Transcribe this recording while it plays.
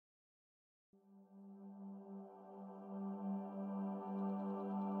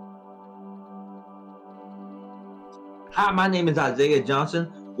Hi, my name is Isaiah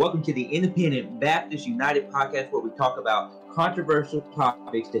Johnson. Welcome to the Independent Baptist United podcast, where we talk about controversial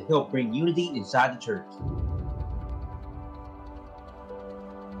topics to help bring unity inside the church.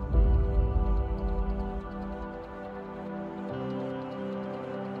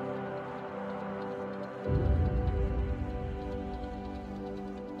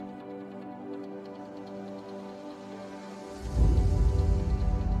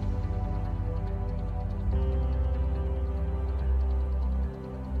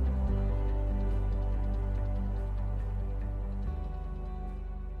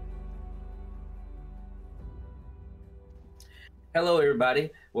 Hello,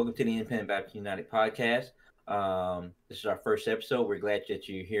 everybody. Welcome to the Independent Baptist United podcast. This is our first episode. We're glad that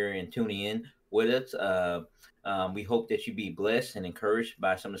you're here and tuning in with us. We hope that you be blessed and encouraged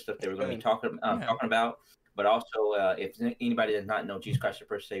by some of the stuff that we're going to be talking about. But also, if anybody does not know Jesus Christ, the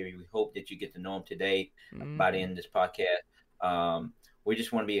first Savior, we hope that you get to know Him today by the end of this podcast. We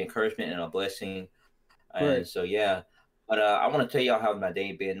just want to be encouragement and a blessing. And so, yeah. But I want to tell y'all how my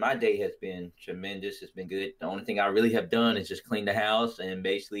day been. My day has been tremendous. It's been good. The only thing I really have done is just clean the house and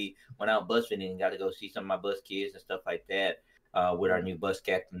basically went out bus fitting and got to go see some of my bus kids and stuff like that with our new bus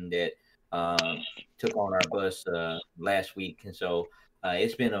captain that took on our bus last week. And so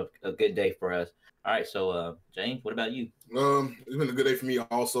it's been a good day for us. All right. So, James, what about you? It's been a good day for me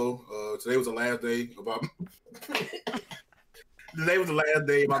also. Today was the last day of our today was the last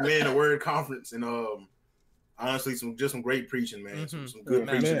day of our Man the Word conference. And honestly, some great preaching, man. Some good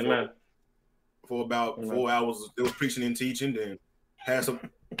preaching for about 4 hours. It was preaching and teaching, then had some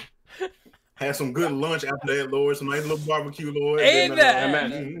good lunch after that, Lord. Some nice little barbecue, Lord.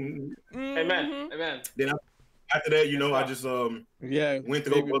 Amen. Amen. Then after that, I just went to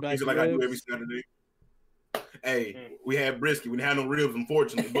go barbecue like I do every Saturday. Hey, we had brisket. We didn't have no ribs,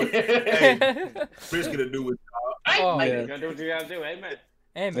 unfortunately, but hey, brisket to do with you gotta do what you gotta do.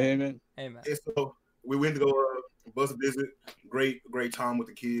 Amen. And so we went to go bus visit. Great time with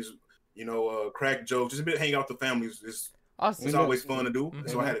the kids. Crack jokes, just a bit hang out with the families. It's always fun to do.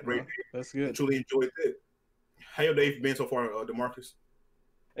 So I had a great day. That's good. I truly enjoyed it. How your day been so far, DeMarcus?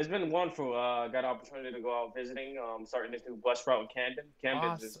 It's been wonderful. Got an opportunity to go out visiting. Starting this new bus route in Camden.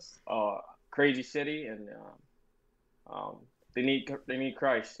 Camden is a crazy city, and they need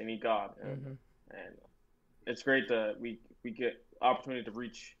Christ. They need God, and it's great that we get opportunity to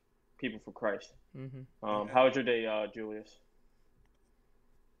reach people for Christ. How was your day, Julius?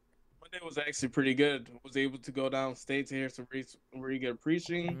 My day was actually pretty good. I was able to go downstate to hear some really good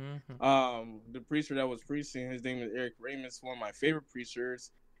preaching. The preacher that was preaching, his name is Eric Raymond, one of my favorite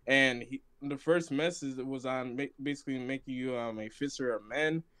preachers. And the first message was on basically making you a fisher of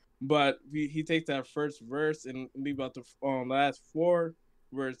men. But he takes that first verse and leave out the last 4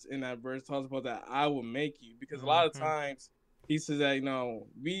 verse in that verse, talks about that I will make you. Because a lot of times he says that,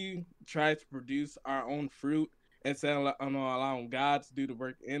 we try to produce our own fruit instead of allowing God to do the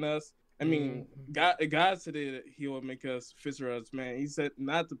work in us. I mean, God said that He will make us fishers, man. He said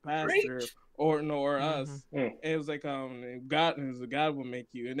not the pastor or us. And it was like God will make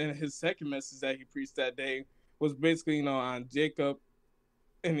you. And then his second message that he preached that day was basically on Jacob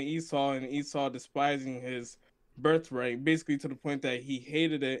and Esau despising his birthright, basically to the point that he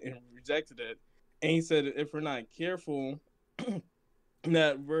hated it and rejected it. And he said if we're not careful,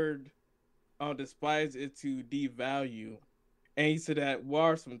 that word despise it to devalue. And he said that what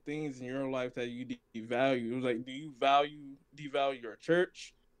are some things in your life that you devalue? It was like, do you devalue your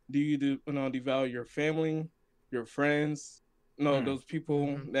church? Do you devalue your family, your friends? Those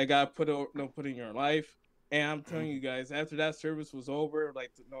people that God put in your life. And I'm telling you guys, after that service was over,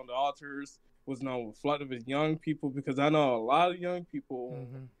 like the altars was flooded with young people, because I know a lot of young people.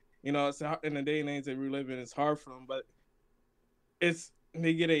 It's in the day and age that we live in, it's hard for them, but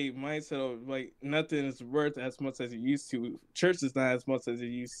they get a mindset of like nothing is worth as much as it used to. Church is not as much as it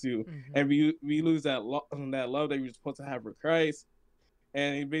used to, and we lose that love that we were supposed to have for Christ.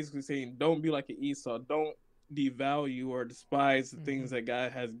 And he basically saying, don't be like an Esau. Don't devalue or despise the things that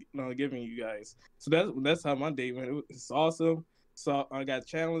God has given you guys. So that's how my day went. It's awesome. So I got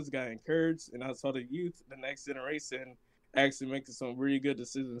challenged, got encouraged, and I saw the youth, the next generation, actually making some really good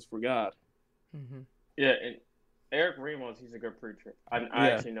decisions for God. Yeah, and Eric Ramos, he's a good preacher. I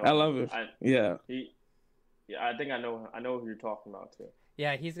actually know. I love him. I think I know who you're talking about too.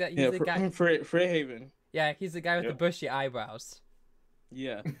 Yeah, he's the guy. Fred Haven. Yeah, he's the guy with the bushy eyebrows.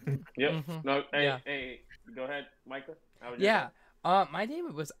 Yeah. Yep. No. Hey, go ahead, Micah. My day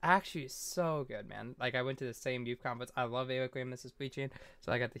was actually so good, man. Like, I went to the same youth conference. I love Eric Ramos' preaching,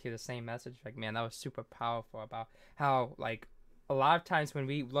 so I got to hear the same message. Like, man, that was super powerful about how, like, a lot of times when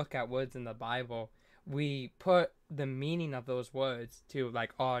we look at words in the Bible, we put the meaning of those words to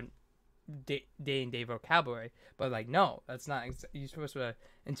like our day-and-day vocabulary, but like no, that's not. You're supposed to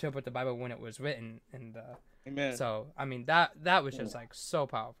interpret the Bible when it was written, and Amen. So I mean that was just like so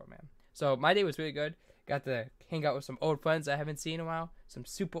powerful, man. So my day was really good. Got to hang out with some old friends I haven't seen in a while, some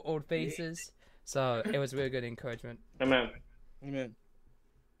super old faces. So it was really good encouragement. Amen. Amen.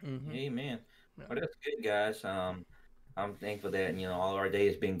 Mm-hmm. Amen. Well, that's good, guys. I'm thankful that all our day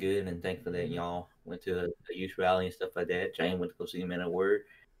has been good, and thankful that y'all went to a youth rally and stuff like that. Jane went to go see him in a word.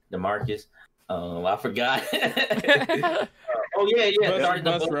 DeMarcus, I forgot. Oh yeah, starting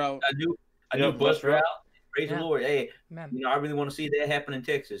the bus route. A new bus route. Praise the Lord. Hey, I really want to see that happen in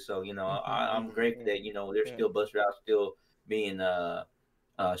Texas. So I'm grateful that there's still bus routes still being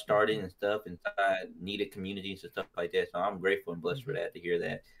started and stuff inside needed communities and stuff like that. So I'm grateful and blessed for that, to hear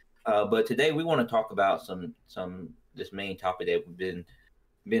that. But today we want to talk about this main topic that we've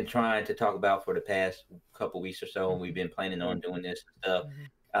been trying to talk about for the past couple weeks or so, and we've been planning on doing this stuff.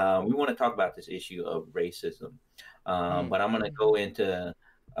 We want to talk about this issue of racism, but I'm going to go into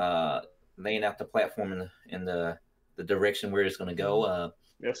laying out the platform in the direction where it's going to go.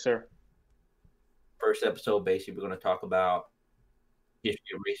 Yes, sir. First episode, basically, we're going to talk about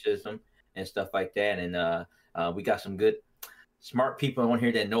history of racism and stuff like that, and we got some good, smart people on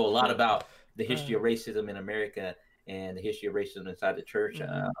here that know a lot about the history of racism in America and the history of racism inside the church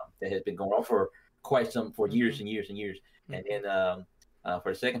that has been going on for years and years and years. And then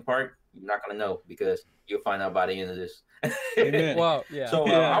for the second part, you're not going to know, because you'll find out by the end of this. Well, yeah. So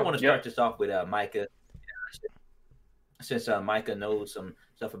I want to start this off with Micah. Since Micah knows some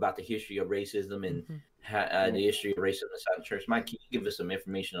stuff about the history of racism and the history of racism inside the church, Mike, can you give us some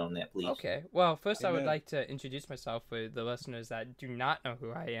information on that, please? Okay. Well, first I would like to introduce myself for the listeners that do not know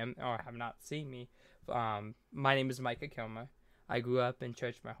who I am or have not seen me. My name is Micah Kilmer. I grew up in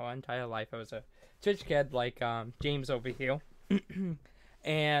church my whole entire life. I was a church kid like James over here.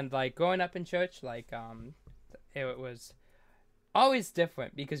 And like growing up in church, like it was always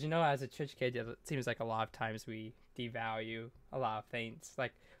different, because as a church kid, it seems like a lot of times we devalue a lot of things,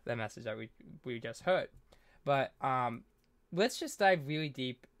 like the message that we just heard. But let's just dive really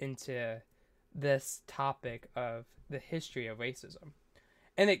deep into this topic of the history of racism.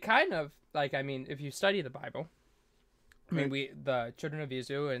 And it kind of like, I mean, if you study the Bible, I mean, the children of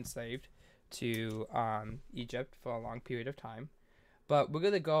Israel were enslaved to Egypt for a long period of time. But we're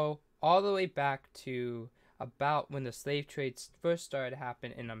going to go all the way back to about when the slave trade first started to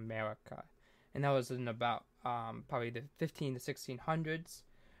happen in America. And that was in about probably the 15 to 1600s.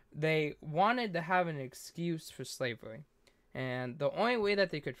 They wanted to have an excuse for slavery. And the only way that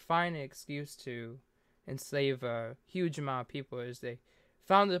they could find an excuse to enslave a huge amount of people is they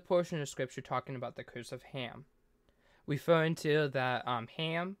found a portion of scripture talking about the curse of Ham, referring to that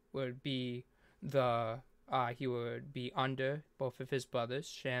Ham would be he would be under both of his brothers,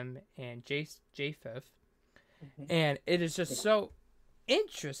 Shem and Japheth. And it is just so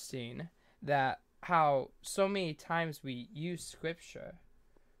interesting that how so many times we use scripture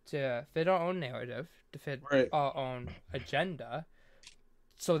to fit our own narrative, to fit our own agenda,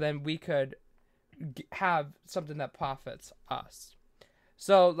 so then we could have something that profits us.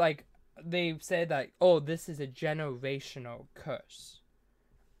 So, like, they've said that, oh, this is a generational curse.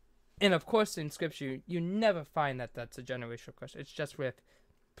 And, of course, in Scripture, you never find that that's a generational curse. It's just with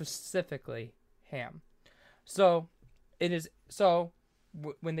specifically Ham. So, it is, so,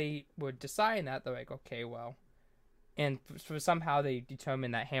 when they were deciding that, they're like, okay, well, and for somehow they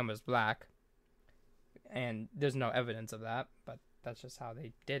determined that Ham was black, and there's no evidence of that, but that's just how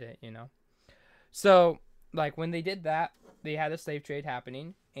they did it, So, like, when they did that, they had a slave trade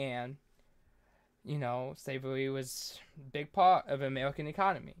happening, and, slavery was a big part of the American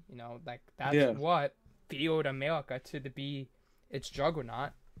economy, like, that's what fueled America to be its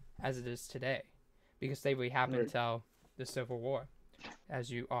juggernaut as it is today, because slavery happened until the Civil War, as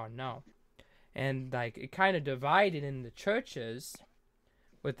you all know. And, like, it kind of divided in the churches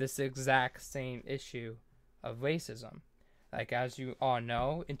with this exact same issue of racism. Like, as you all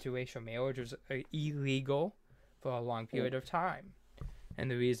know, interracial marriage was illegal for a long period of time.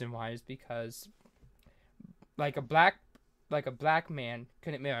 And the reason why is because, like, a black man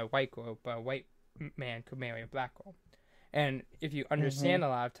couldn't marry a white girl, but a white man could marry a black girl. And if you understand, a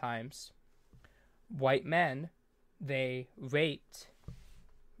lot of times, white men, they raped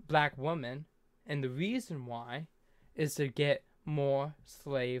black women, and the reason why is to get more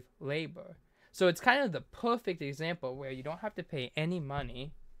slave labor. So it's kind of the perfect example where you don't have to pay any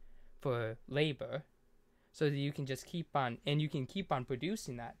money for labor, so that you can just keep on, and you can keep on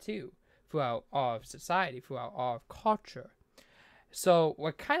producing that too throughout all of society, throughout all of culture. So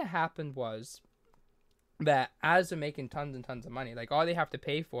what kind of happened was, that as they're making tons and tons of money, like all they have to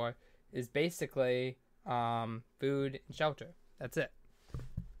pay for is basically food and shelter. That's it.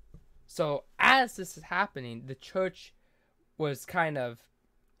 So as this is happening, the church was kind of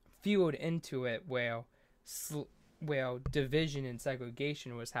fueled into it where division and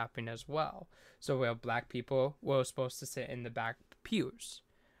segregation was happening as well. So where black people were supposed to sit in the back pews,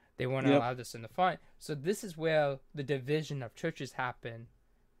 they weren't allowed to sit in the front. So this is where the division of churches happened,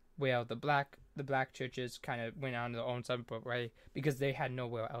 where the black churches kind of went on their own separate way because they had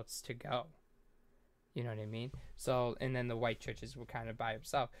nowhere else to go. You know what I mean? So, and then the white churches were kind of by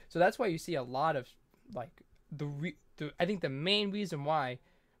themselves. So that's why you see a lot of, like, I think the main reason why,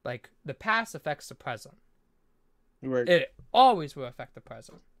 like, the past affects the present. Right. It always will affect the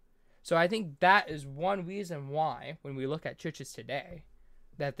present. So I think that is one reason why, when we look at churches today,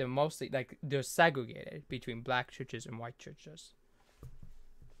 that they're mostly, like, they're segregated between black churches and white churches.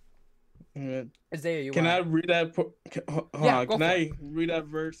 Isaiah, can I read that? Can I read that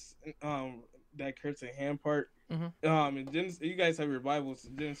verse? That curse and hand part. Mm-hmm. In Genesis, you guys have your Bibles.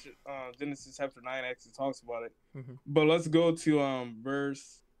 Genesis chapter 9 actually talks about it. Mm-hmm. But let's go to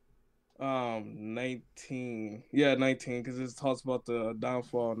verse 19. Yeah, 19, because it talks about the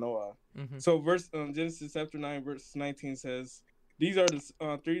downfall of Noah. Mm-hmm. So Genesis chapter 9 verse 19 says, "These are the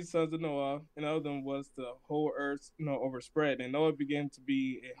 3 sons of Noah, and of them was the whole earth overspread. And Noah began to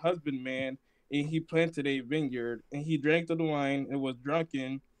be a husbandman, and he planted a vineyard, and he drank of the wine and was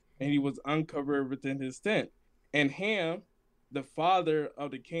drunken, and he was uncovered within his tent. And Ham, the father of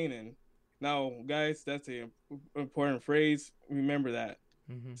the Canaan." Now, guys, that's an important phrase. Remember that.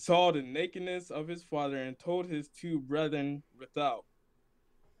 Mm-hmm. "Saw the nakedness of his father and told his 2 brethren without."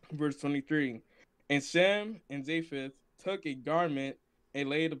 Verse 23. "And Shem and Japheth took a garment and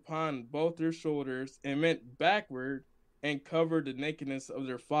laid upon both their shoulders and went backward and covered the nakedness of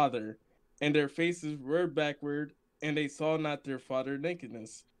their father. And their faces were backward, and they saw not their father's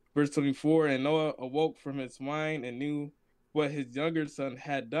nakedness." Verse 24. "And Noah awoke from his wine and knew what his younger son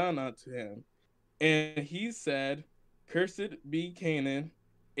had done unto him. And he said, Cursed be Canaan,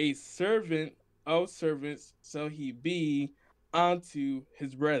 a servant of servants shall he be unto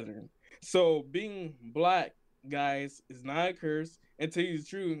his brethren." So being black, guys, is not a curse. And to tell you the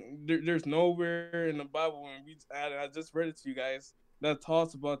truth, there's nowhere in the Bible, and I just read it to you guys, that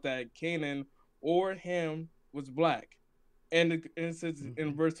talks about that Canaan or Ham was black. And it says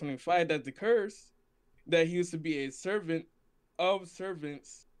in verse 25 that the curse, that he used to be a servant of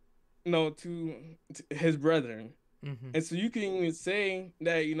servants, to his brethren. Mm-hmm. And so you can even say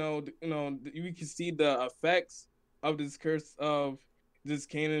that, you can see the effects of this curse of this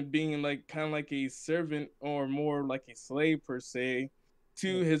Canaan being like kind of like a servant or more like a slave per se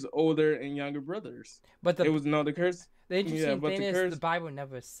to his older and younger brothers. But it was the curse. The interesting thing is the Bible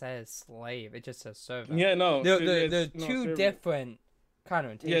never says slave; it just says servant. Yeah, no, they're two different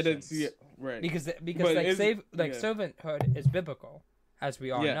connotations. Yeah, right. Because servanthood is biblical, as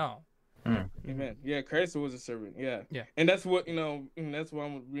we all know. Amen. Yeah, Christ was a servant. Yeah. And that's what and that's what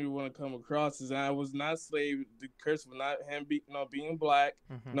I really want to come across is I was not slave. The curse was not him being black.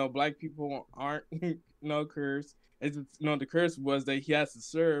 Mm-hmm. Black people aren't cursed. It's the curse was that he has to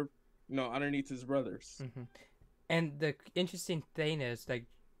serve underneath his brothers. Mm-hmm. And the interesting thing is like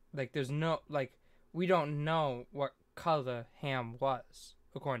there's no we don't know what color Ham was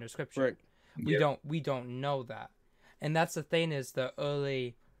according to scripture. Right. We don't know that. And that's the thing is the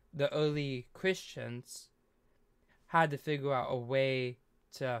early Christians had to figure out a way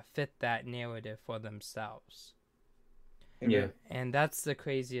to fit that narrative for themselves. Yeah. And that's the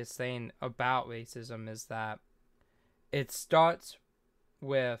craziest thing about racism is that it starts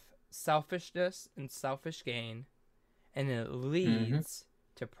with selfishness and selfish gain, and it leads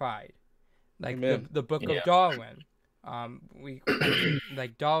to pride. Like the book of Darwin.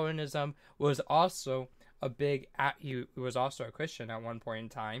 Darwinism was also he was also a Christian at one point in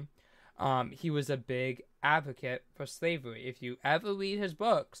time. He was a big advocate for slavery. If you ever read his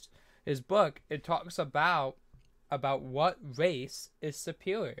book, it talks about what race is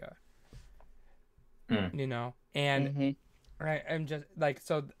superior. And I'm just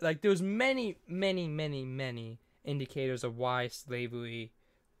there's many indicators of why slavery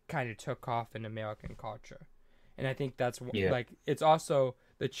kind of took off in American culture. And I think that's it's also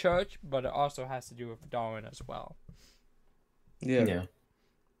the church, but it also has to do with Darwin as well. Yeah.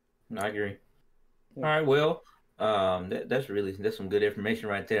 I agree. All right, well, that's some good information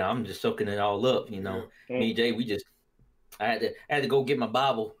right there. I'm just soaking it all up, Me, Jay, I had to go get my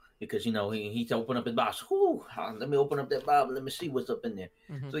Bible because he's open up his Bible. Whew, let me open up that Bible. Let me see what's up in there.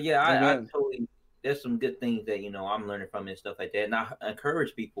 Mm-hmm. So I totally. There's some good things that I'm learning from it and stuff like that. And I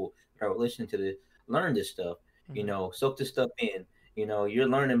encourage people that are listening to learn this stuff. You know, soak this stuff in. You know, you're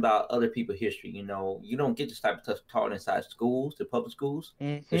learning about other people's history. You know, you don't get this type of stuff taught inside schools, the public schools.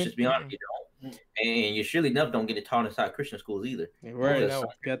 Let's just be honest, you don't. And you surely enough don't get it taught inside Christian schools either. Right,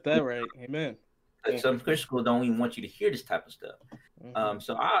 got that right. Amen. Some Christian schools don't even want you to hear this type of stuff.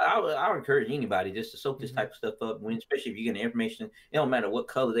 So I would encourage anybody just to soak this type of stuff up. Especially if you get information, it don't matter what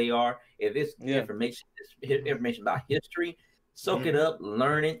color they are. If it's information about history, soak it up,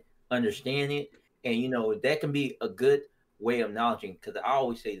 learn it, understand it, and you know that can be a good way of knowledging. Because I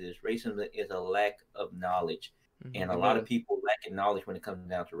always say this: racism is a lack of knowledge, and a lot of people lack knowledge when it comes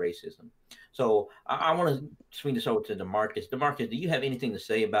down to racism. So I want to swing this over to DeMarcus. DeMarcus, do you have anything to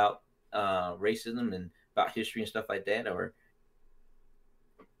say about racism and about history and stuff like that, or?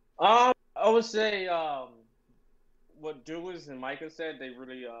 I would say what Julius and Micah said. They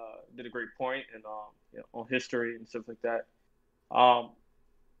really did a great point and on history and stuff like that.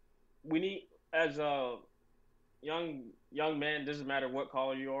 We need, as a young man, doesn't matter what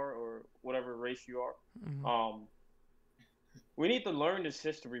color you are or whatever race you are. We need to learn this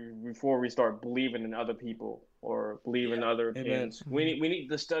history before we start believing in other people or believe in other opinions. We need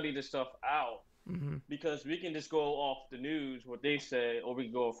to study this stuff out. Because we can just go off the news what they say, or we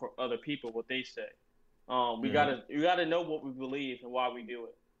can go for other people what they say. You gotta know what we believe and why we do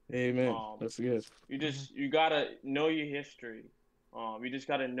it. Amen. That's good. You gotta know your history. You just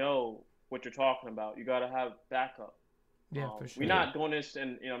gotta know what you're talking about. You gotta have backup. Yeah, for sure. We're not doing this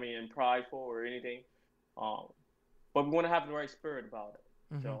in prideful or anything, but we want to have the right spirit about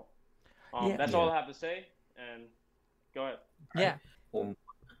it. So that's all I have to say. And go ahead. Yeah.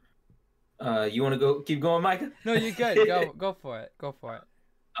 You want to keep going, Micah? No, you're good. Go for it.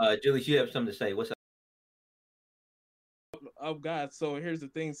 Julius, you have something to say. What's up? Of God. So here's the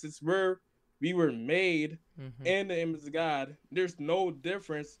thing: since we were made in the image of God, there's no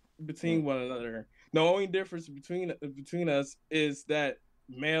difference between one another. The only difference between us is that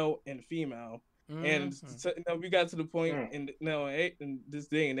male and female. And so, we got to the point in this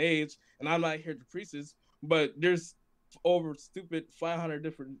day and age, and I'm not here to preach this, but there's over 500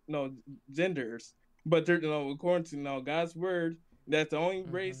 different genders, but they're according to God's word that the only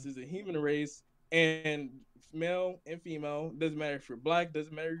race is a human race, and male and female, doesn't matter if you're black,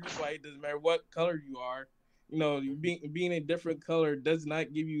 doesn't matter if you're white, doesn't matter what color you are. Being a different color does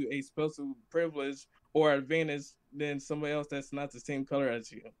not give you a special privilege or advantage than somebody else that's not the same color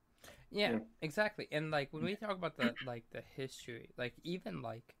as you. Yeah, exactly. And when we talk about the history, even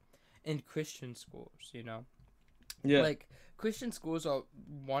in Christian schools, Christian schools are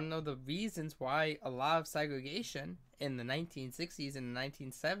one of the reasons why a lot of segregation in the 1960s and the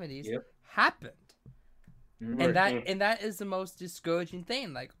 1970s happened. And that is the most discouraging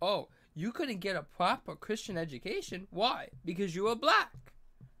thing. You couldn't get a proper Christian education. Why? Because you were black.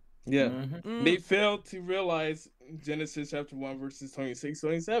 Yeah. They failed to realize Genesis chapter 1 verses 26,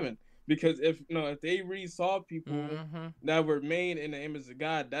 27. Because if they really saw people that were made in the image of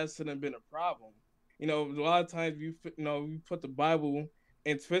God, that shouldn't have been a problem. A lot of times we put the Bible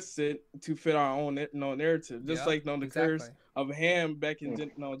and twist it to fit our own narrative. Just the curse of Ham back in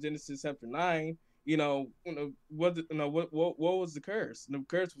Genesis chapter 9. What was the curse? The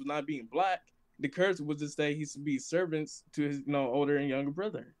curse was not being black. The curse was just that he should be servants to his older and younger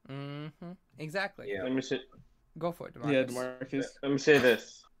brother. Exactly. Yeah. Let me say. Go for it, DeMarcus. Yeah, DeMarcus. Let me say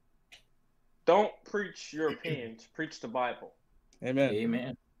this. Don't preach your opinions. Preach the Bible.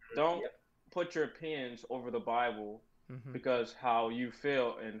 Amen. Don't put your opinions over the Bible because how you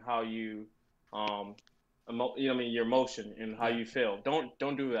feel and how you your emotion and how you feel. Don't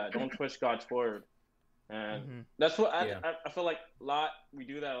do that. Don't twist God's word. And that's what I feel like a lot. We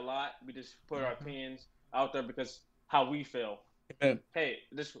do that a lot. We just put our opinions out there because how we feel. Hey,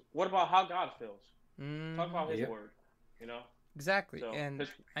 what about how God feels? Talk about His word. Exactly. So, and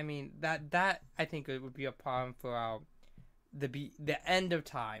I mean that I think it would be a problem for the end of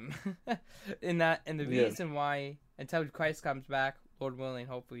time. and the reason why, until Christ comes back, Lord willing,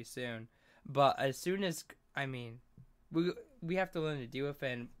 hopefully soon. But as soon as we have to learn to deal with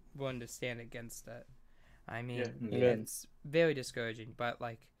it and learn to stand against it. I mean, it's very discouraging. But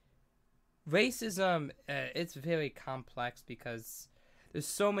racism, it's very complex because there's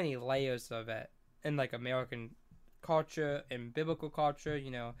so many layers of it in American culture and biblical culture.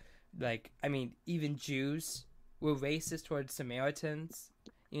 Even Jews were racist towards Samaritans.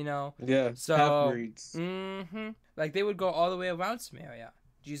 So half-breeds. They would go all the way around Samaria.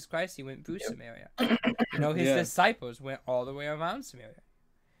 Jesus Christ, he went through Samaria. His disciples went all the way around Samaria.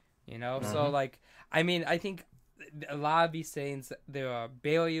 So I think a lot of these things, there are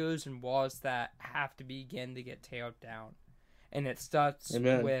barriers and walls that have to begin to get teared down. And it starts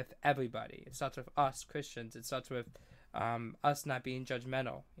with everybody. It starts with us Christians. It starts with us not being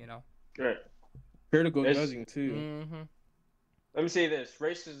judgmental, you know? Right. Critical judging, too. Mm-hmm. Let me say this.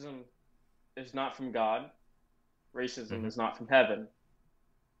 Racism is not from God. Racism is not from heaven.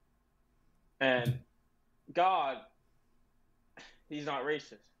 And God, he's not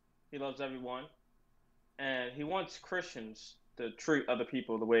racist. He loves everyone. And he wants Christians to treat other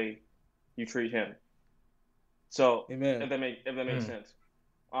people the way you treat him. So, if that makes sense.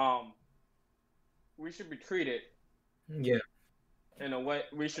 We should be treated in a way,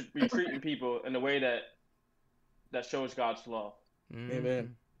 we should be treating people in a way that shows God's love.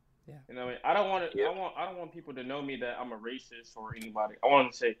 Amen. Yeah. You know what I mean? I don't want people to know me that I'm a racist or anybody. I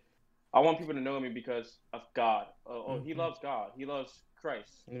want people to know me because of God. He loves God. He loves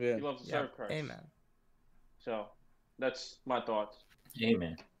Christ. Amen. He loves to serve Christ. Amen. So that's my thoughts.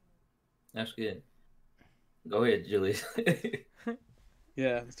 Amen. That's good. Go ahead, Julius.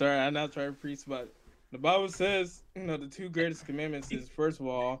 Yeah, sorry, I'm not trying to preach, but the Bible says, the two greatest commandments is, first of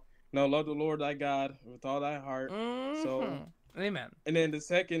all, love the Lord thy God with all thy heart. So, amen. And then the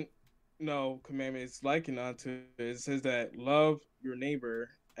second, commandment is likened unto it. It says that love your neighbor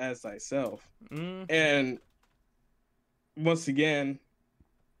as thyself. And once again,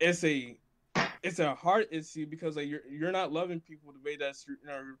 it's a heart issue because you're not loving people the way that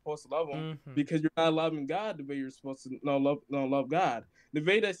you're supposed to love them because you're not loving God the way you're supposed to love God. The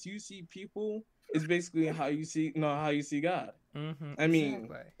way that you see people is basically how you see God. I mean,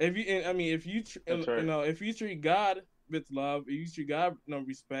 if you treat God with love, if you treat God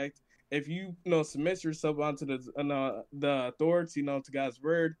respect, if you submit yourself onto the authority to God's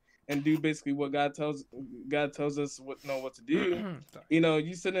word and do basically what God tells us what to do,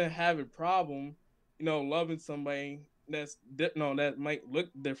 you shouldn't have a problem loving somebody that might look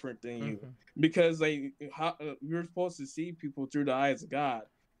different than you because you're supposed to see people through the eyes of God,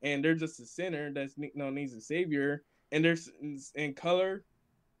 and they're just a sinner that needs a savior, and there's in color,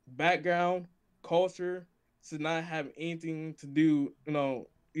 background, culture should not have anything to do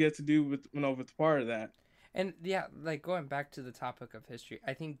with part of that. And yeah, like going back to the topic of history,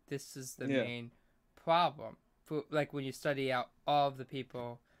 I think this is the main problem. Like when you study out all of the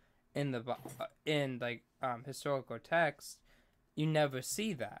people in historical texts, you never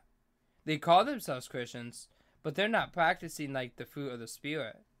see that. They call themselves Christians, but they're not practicing like the fruit of the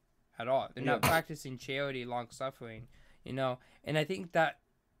Spirit at all. They're not practicing charity, long suffering, And I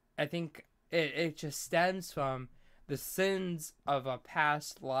think it just stems from the sins of a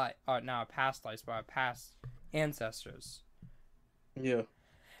past life, or not a past life, but our past ancestors. Yeah.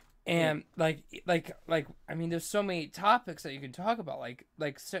 And I mean, there's so many topics that you can talk about,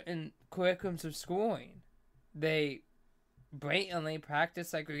 like certain curriculums of schooling, they blatantly practice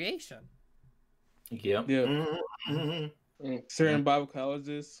segregation. Yeah. Certain Bible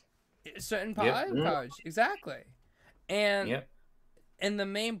colleges. Certain Bible colleges, exactly. And the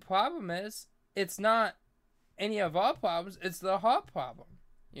main problem is it's not any of our problems; it's the heart problem.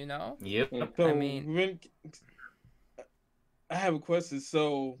 Yep. So I mean, I have a question.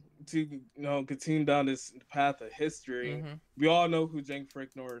 So to continue down this path of history, we all know who J.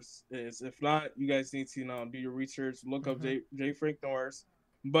 Frank Norris is. If not, you guys need to do your research, look up J. Frank Norris.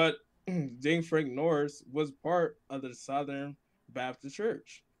 But J. Frank Norris was part of the Southern Baptist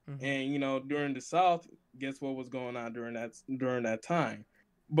Church, and during the South, guess what was going on during that time?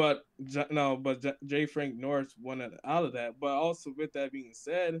 But J. Frank Norris wanted out of that. But also, with that being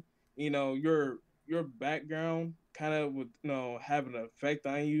said, your background kind of would have an effect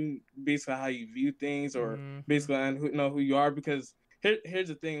on you, basically how you view things, or basically on who you are. Because here's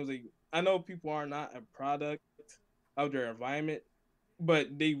the thing: like, I know people are not a product of their environment,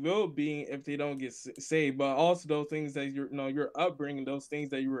 but they will be if they don't get saved. But also those things that your upbringing, those things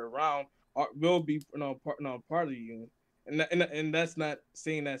that you were around, will be part of you. And that's not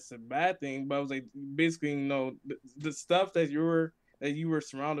saying that's a bad thing, but I was like, basically, the stuff that you were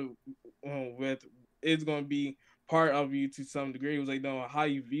surrounded with is going to be part of you to some degree. It was like, how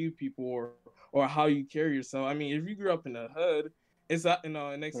you view people or how you carry yourself. I mean, if you grew up in the hood, it's not,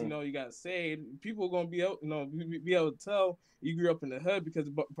 next thing you got saved, people are going to be able to tell you grew up in the hood because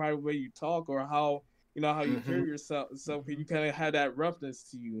of probably the way you talk or how you carry yourself. So you kind of had that roughness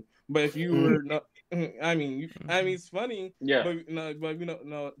to you. But if you were not, I mean, it's funny. Yeah.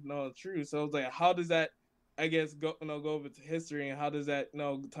 But true. So it's like, how does that, I guess, go over to history, and how does that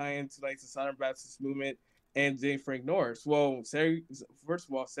tie into like the Southern Baptist movement and J. Frank Norris? Well, first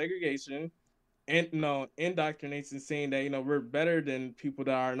of all, segregation and indoctrination, saying that we're better than people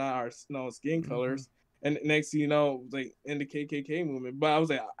that are not our skin colors. And next like in the KKK movement. But I was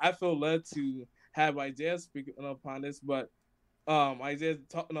like, I feel led to have Isaiah speak upon this, but Isaiah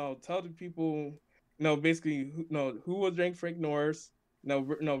tell the people, basically, who was Frank Norris,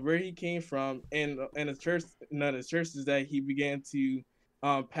 where he came from, and the church, the churches that he began to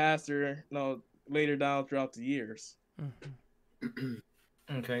pastor, later down throughout the years. Mm-hmm.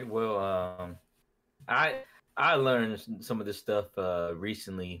 Okay, well, I learned some of this stuff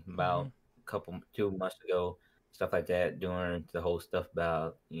recently, about mm-hmm. 2 months ago, stuff like that, during the whole stuff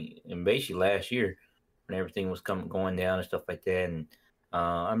about, and basically last year when everything was going down and stuff like that. And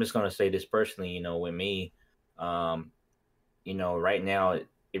I'm just gonna say this personally, with me, right now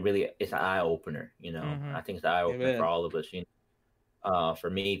it really it's an eye opener. Mm-hmm. I think it's an eye opener for all of us. For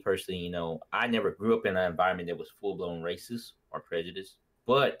me personally, I never grew up in an environment that was full blown racist or prejudiced,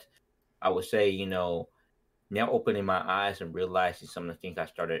 but I would say, now opening my eyes and realizing some of the things I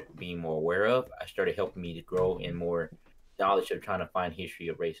started being more aware of, I started helping me to grow in more knowledge of trying to find history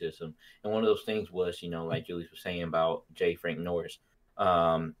of racism. And one of those things was, like Julius was saying about J. Frank Norris.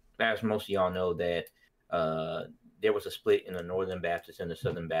 As most of y'all know, that there was a split in the Northern Baptist and the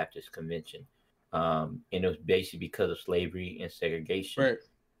Southern Baptist Convention. And it was basically because of slavery and segregation and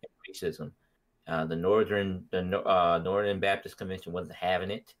racism. The Northern Baptist Convention wasn't having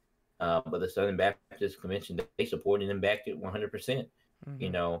it. But the Southern Baptist Convention, they supported and backed it 100%.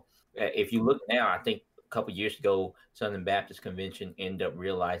 Mm-hmm. If you look now, I think a couple of years ago, Southern Baptist Convention ended up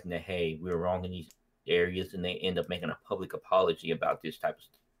realizing that, hey, we were wrong in these areas, and they end up making a public apology about this type of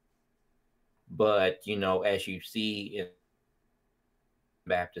stuff. But, as you see in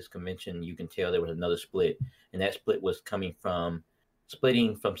Baptist Convention, you can tell there was another split, and that split was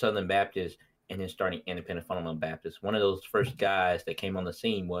splitting from Southern Baptist and then starting Independent Fundamental Baptist. One of those first guys that came on the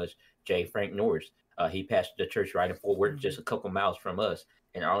scene was J. Frank Norris. He pastored the church right in Fort Worth, just a couple miles from us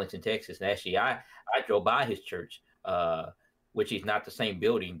in Arlington, Texas. And actually, I drove by his church, which is not the same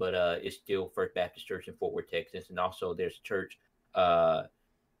building, but it's still First Baptist Church in Fort Worth, Texas. And also there's a church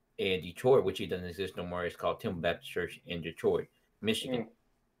in Detroit, which doesn't exist no more. It's called Temple Baptist Church in Detroit, Michigan.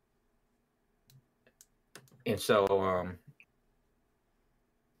 And so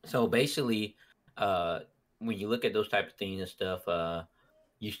basically, when you look at those type of things and stuff,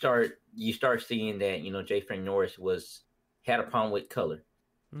 you start seeing that J. Frank Norris had a problem with color.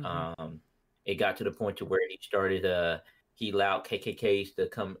 Mm-hmm. It got to the point to where he started. He allowed KKKs to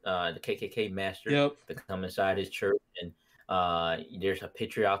come, the KKK master to come inside his church, and there's a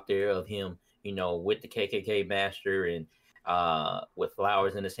picture out there of him, with the KKK master and with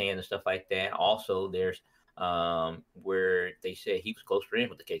flowers in his hand and stuff like that. Also, there's where they said he was close friends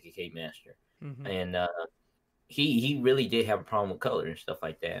with the KKK master. Mm-hmm. And he really did have a problem with color and stuff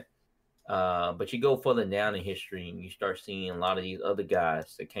like that. But you go further down in history and you start seeing a lot of these other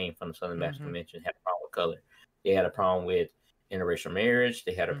guys that came from the Southern Baptist Convention had a problem with color. They had a problem with interracial marriage.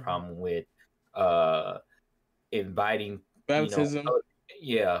 They had a problem with inviting baptism.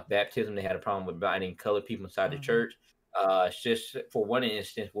 Baptism. They had a problem with inviting colored people inside the church. It's just for one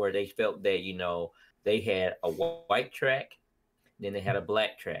instance where they felt that, they had a white track, then they had a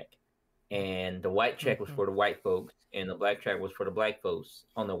black track. And the white track was for the white folks, and the black track was for the black folks.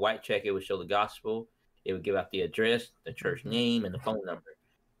 On the white track, it would show the gospel. It would give out the address, the church name, and the phone number.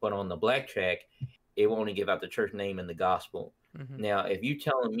 But on the black track, it will only give out the church name and the gospel. Mm-hmm. Now, if you're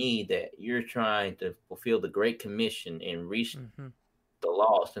telling me that you're trying to fulfill the Great Commission and reach the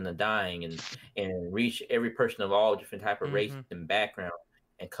lost and the dying and reach every person of all different type of race and background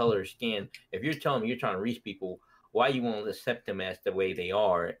and color of skin, if you're telling me you're trying to reach people, why you won't accept them as the way they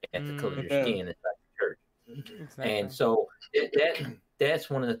are at the color of your skin inside the church? Exactly. And so that's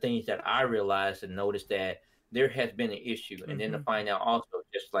one of the things that I realized and noticed, that there has been an issue. And then to find out also,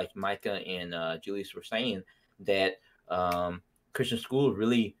 just like Micah and Julius were saying, that Christian schools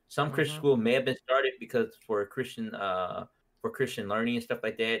Christian schools may have been started because for Christian learning and stuff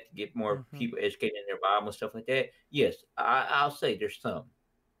like that, to get more people educated in their Bible and stuff like that. Yes, I'll say there's some.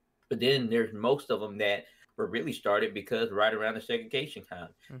 But then there's most of them that were really started because right around the segregation time,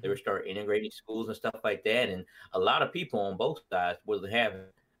 they were start integrating schools and stuff like that. And a lot of people on both sides wasn't having.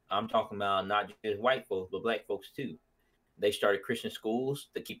 I'm talking about not just white folks, but black folks too. They started Christian schools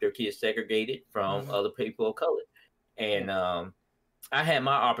to keep their kids segregated from other people of color. And I had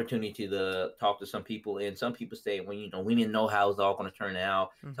my opportunity to talk to some people, and some people say, well, we didn't know how it was all going to turn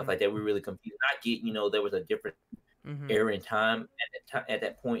out, stuff like that. We're really confused. I get, there was a different era in time at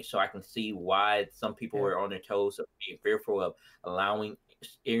that point, so I can see why some people were on their toes of being fearful of allowing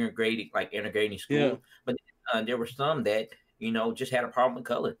integrating schools. But there were some that just had a problem with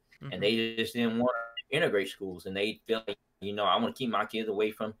color, and they just didn't want to integrate schools, and they felt like, I want to keep my kids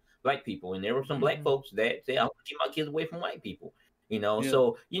away from black people. And there were some black folks that said, I want to keep my kids away from white people. You know,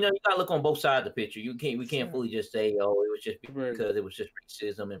 so you gotta look on both sides of the picture. We can't fully just say, oh, it was just because it was just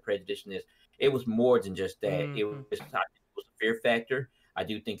racism and prejudiceness. It was more than just that. It was a fear factor. I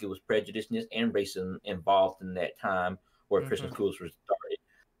do think it was prejudiceness and racism involved in that time where Christmas schools were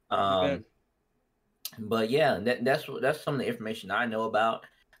started. But yeah, that's some of the information I know about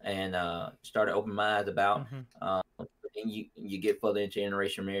and started opening my eyes about. And you get further into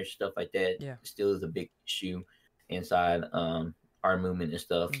interracial marriage, stuff like that. Yeah, it still is a big issue inside our movement and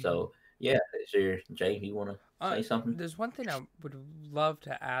stuff. So yeah, Jay, you want to say something? There's one thing I would love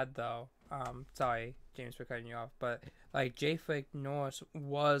to add though. Sorry, James, for cutting you off, but like J. Fake Norris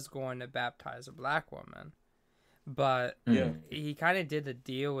was going to baptize a black woman, but he kind of did a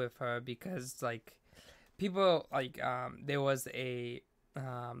deal with her because like people like there was a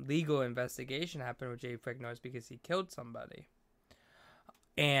legal investigation happened with J. Fake Norris because he killed somebody,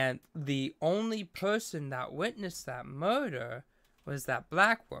 and the only person that witnessed that murder was that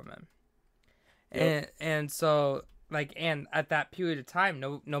black woman. And so like, and at that period of time,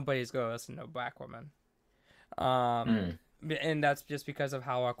 nobody's gonna listen to a black woman, and that's just because of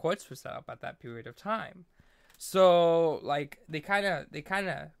how our courts were set up at that period of time. So like they kind of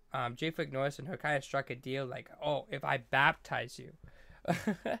J. Fake Norris and her kind of struck a deal like, oh, if I baptize you,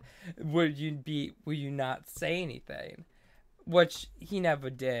 will you not say anything? Which he never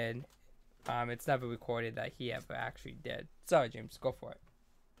did. It's never recorded that he ever actually did. Sorry, James, go for it.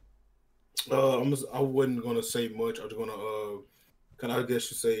 I wasn't gonna say much. I was gonna kind of, I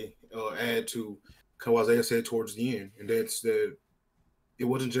guess you say, add to what Isaiah said towards the end, and that's that it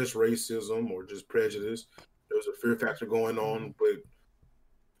wasn't just racism or just prejudice. There was a fear factor going on, but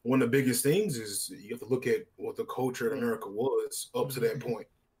one of the biggest things is you have to look at what the culture in America was up to that point.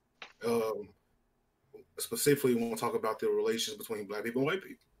 Specifically, when we talk about the relations between black people and white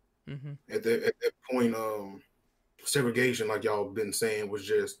people. At that point, segregation, like y'all been saying, was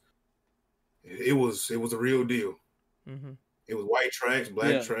just it was a real deal. It was white tracks,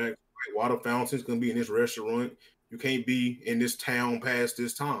 black tracks, white water fountains. Gonna be in this restaurant. You can't be in this town past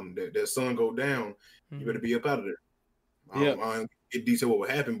this time. That sun go down. You better be up out of there. I don't get detail what would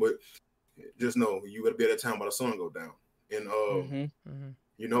happen, but just know you better be out of town by the sun go down. And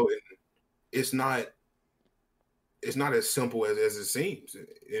you know, it's not as simple as it seems.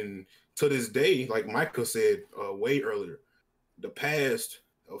 And to this day, like Michael said way earlier, the past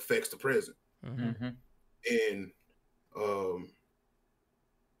affects the present. And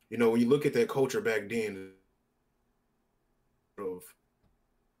you know, when you look at that culture back then,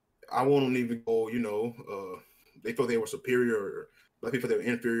 I won't even go, you know, they thought they were superior, or black people they were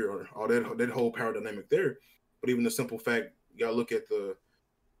inferior, or all that whole power dynamic there. But even the simple fact, you gotta look at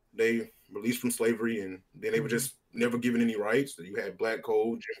they released from slavery, and then they were just never given any rights. You had black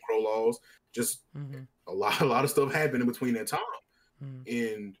code, Jim Crow laws, just a lot of stuff happened in between that time.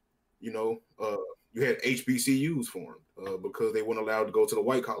 And you know, you had HBCUs formed because they weren't allowed to go to the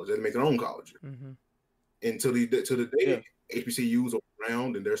white college; they had to make their own college. And to the day, HBCUs are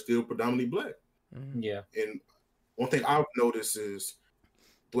around, and they're still predominantly black. And one thing I've noticed is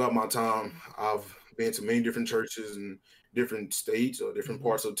throughout my time, I've been to many different churches in different states or different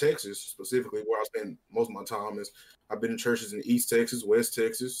parts of Texas, specifically where I spend most of my time is I've been in churches in East Texas, West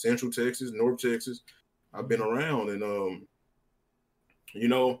Texas, Central Texas, North Texas. I've been around, and you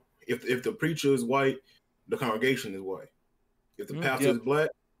know, if the preacher is white, the congregation is white. If the pastor is black,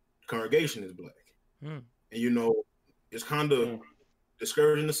 the congregation is black. And you know, it's kind of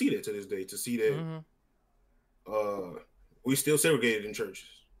discouraging to see that to this day, to see that we still segregated in churches.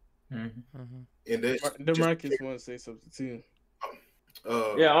 And that's DeMarcus want to say something too.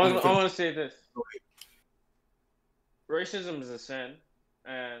 I want to say this. Racism is a sin,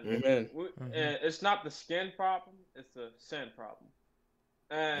 and it's not the skin problem; it's the sin problem.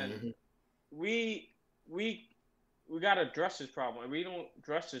 And we got to address this problem, and we don't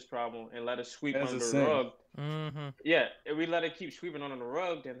address this problem and let it sweep under the rug. If we let it keep sweeping under the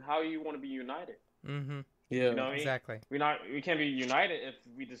rug, then how you want to be united? You know what exactly. I mean? We can't be united if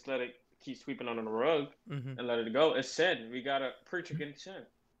we just let it keep sweeping under the rug and let it go. It's sin. We gotta preach against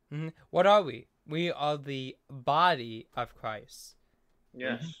sin. What are we? We are the body of Christ.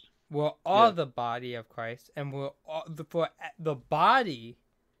 Yes. We're all the body of Christ, and we're all, for the body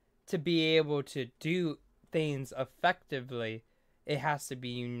to be able to do things effectively, it has to be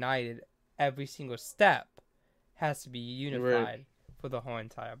united. Every single step has to be unified for the whole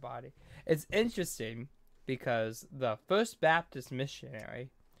entire body. It's interesting because the first Baptist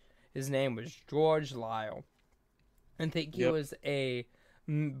missionary, his name was George Liele. I think he was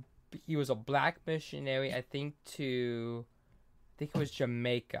a black missionary. I think it was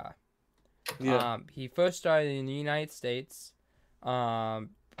Jamaica. He first started in the United States,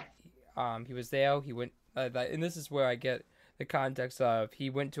 He was there. He went, and this is where I get the context of he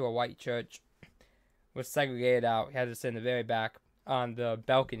went to a white church, was segregated out. He had to sit in the very back on the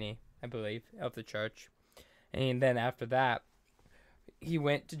balcony, I believe, of the church. And then after that, he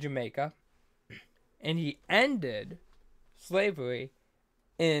went to Jamaica, and he ended slavery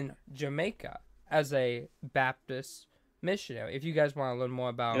in Jamaica as a Baptist missionary. If you guys want to learn more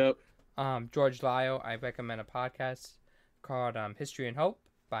about George Liao, I recommend a podcast called History and Hope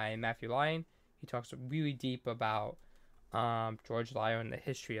by Matthew Lyon. He talks really deep about George Liao and the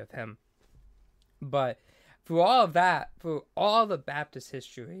history of him. But through all of that, through all the Baptist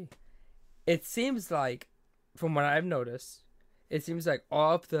history, it seems like, from what I've noticed, it seems like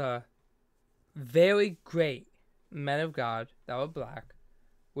all of the very great men of God that were black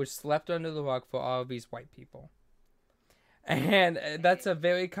were swept under the rug for all of these white people. And that's a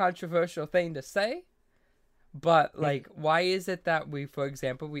very controversial thing to say. But, like, why is it that we, for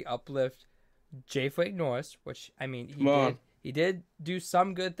example, we uplift J. Frank Norris, which, I mean, he did do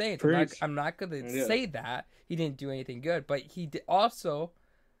some good things. I'm not going to say that he didn't do anything good, but he also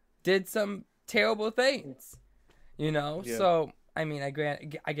did some terrible things, you know? Yeah. So, I mean, I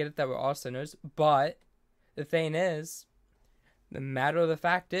get it that we're all sinners, but the thing is, the matter of the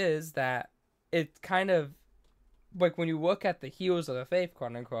fact is that it's kind of, like, when you look at the heroes of the faith,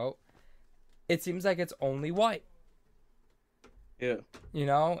 quote unquote, it seems like it's only white. Yeah. You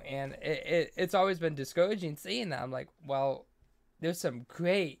know, and it's always been discouraging seeing that. I'm like, well, there's some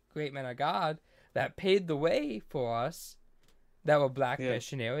great men of God that paved the way for us, that were black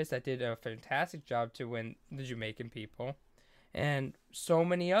missionaries that did a fantastic job to win the Jamaican people, and so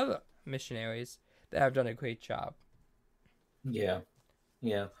many other missionaries that have done a great job. Yeah.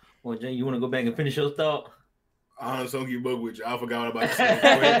 Well, Jay, you want to go back and finish your thought? I don't keep up with you. I forgot about it. Go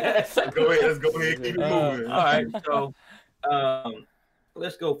ahead. Let's go ahead and keep moving. All right. So,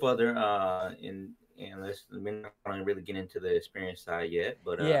 let's go further. And we're not going to really get into the experience side yet,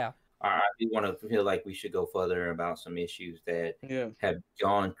 but I do want to feel like we should go further about some issues that have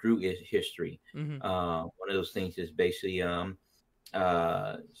gone through history. Mm-hmm. One of those things is basically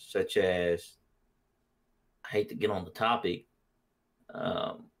such as, I hate to get on the topic.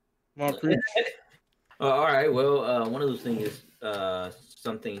 All right. Well, one of those things is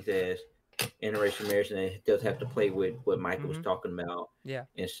some things as interracial marriage, and it does have to play with what Michael was talking about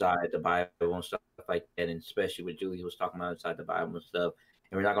inside the Bible and stuff like that, and especially what Julie was talking about inside the Bible and stuff.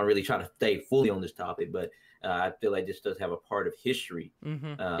 And we're not going to really try to stay fully on this topic, but I feel like this does have a part of history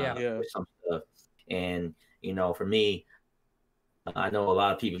with some stuff. And, you know, for me, I know a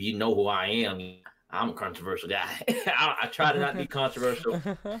lot of people, you know who I am. I'm a controversial guy. I try to not be controversial,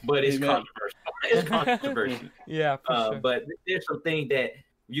 but it's controversial. It's controversial. Yeah, for sure. But there's some things that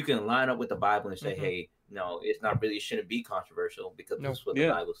you can line up with the Bible and say, hey, no, it's not really, it shouldn't be controversial because that's what the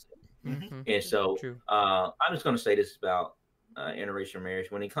Bible says. And so I'm just going to say this about interracial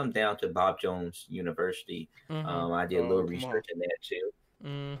marriage. When it comes down to Bob Jones University, I did a little research in that too.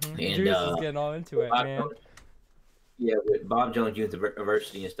 And Juice is getting all into it, man. Yeah, with Bob Jones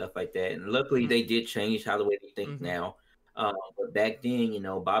University and stuff like that. And luckily, they did change how the way they think now. But back then, you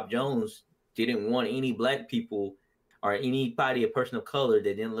know, Bob Jones didn't want any black people or anybody, a person of color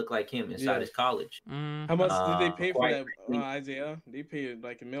that didn't look like him inside his college. How much did they pay for that, Isaiah? They paid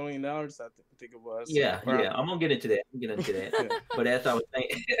like $1 million, I think it was. Yeah. I'm going to get into that. But as I was saying.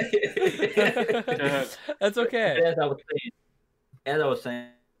 That's okay. As I was saying,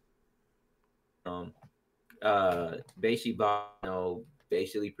 basically Bob, you know,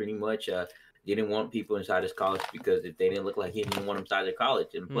 pretty much didn't want people inside his college because if they didn't look like him, he didn't want them inside their college.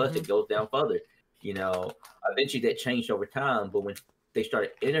 And plus, it goes down further. You know, eventually that changed over time. But when they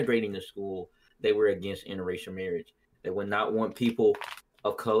started integrating the school, they were against interracial marriage. They would not want people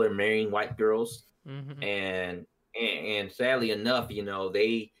of color marrying white girls. And sadly enough, you know,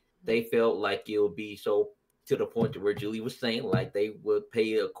 they felt like it would be so to the point to where Julie was saying, like they would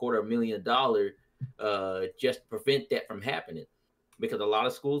pay $250,000 just to prevent that from happening, because a lot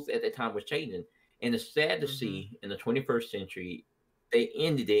of schools at that time was changing. And it's sad to see in the 21st century, they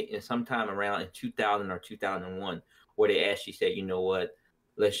ended it in sometime around in 2000 or 2001, where they actually said, you know what,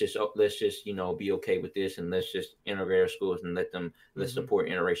 let's just you know, be okay with this, and let's just integrate our schools and let's support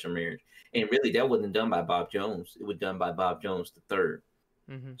interracial marriage. And really, that wasn't done by Bob Jones; it was done by Bob Jones III.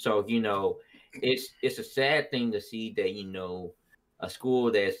 So, you know, it's a sad thing to see that, you know, a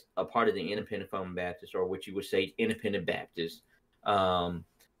school that's a part of the Independent Fundamental Baptist, or what you would say Independent Baptist,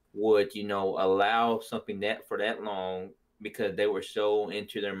 would, you know, allow something that for that long, because they were so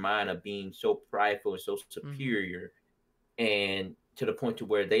into their mind of being so prideful and so superior, and to the point to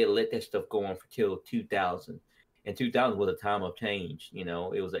where they let that stuff go on for till 2000. And 2000 was a time of change. You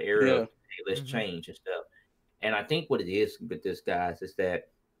know, it was an era of, hey, let's change and stuff. And I think what it is with this, guys, is that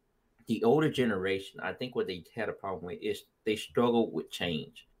the older generation, I think what they had a problem with is they struggled with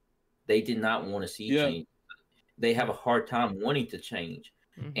change. They did not want to see change. They have a hard time wanting to change.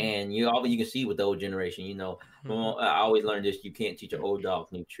 And you can see with the old generation, you know, I always learned this: you can't teach an old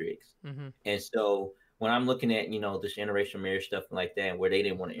dog new tricks. And so when I'm looking at, you know, this interracial marriage stuff like that, where they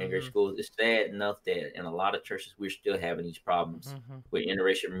didn't want to integrate schools, it's sad enough that in a lot of churches we're still having these problems with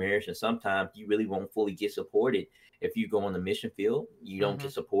interracial marriage. And sometimes you really won't fully get supported if you go on the mission field. You don't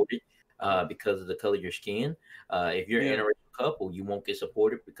get supported because of the color of your skin. If you're an interracial couple, you won't get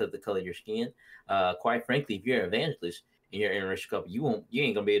supported because of the color of your skin. Quite frankly, if you're an evangelist and you're an interracial couple, you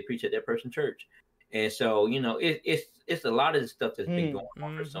ain't gonna be able to preach at that person's church. And so, you know, it's a lot of the stuff that's been going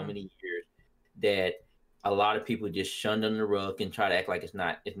on for so many years that a lot of people just shunned under the rug and try to act like it's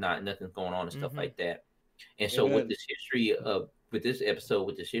not nothing's going on and stuff like that. And so with this history of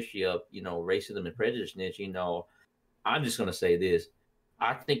you know, racism and prejudiceness, you know, I'm just gonna say this.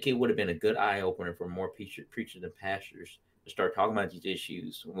 I think it would have been a good eye opener for more preachers and pastors to start talking about these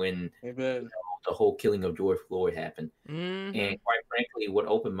issues when you know, the whole killing of George Floyd happened. And quite frankly, what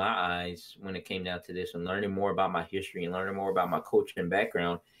opened my eyes when it came down to this and learning more about my history and learning more about my culture and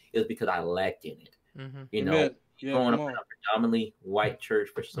background is because I lacked in it. You know, growing up in a predominantly white church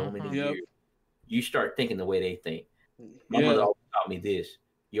for so many years, you start thinking the way they think. My mother always taught me this: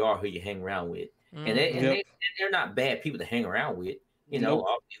 you are who you hang around with. And they're not bad people to hang around with. You know,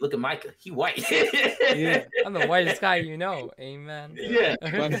 look at Micah. He white. I'm the whitest guy you know. Amen. So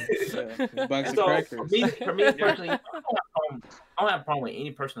for me personally, I don't have a problem with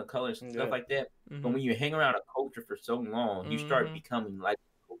any person of color and stuff like that. But when you hang around a culture for so long, you start becoming like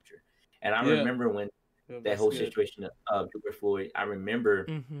the culture. And I remember when that whole situation of George Floyd, I remember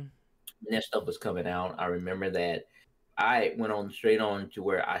when that stuff was coming out. I remember that I went on straight on to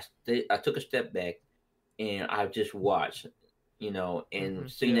where I took a step back and I just watched, you know,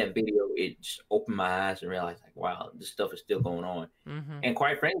 and seeing that video, it just opened my eyes and realized, like, wow, this stuff is still going on. And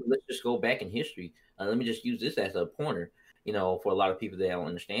quite frankly, let's just go back in history. Let me just use this as a pointer, you know, for a lot of people that don't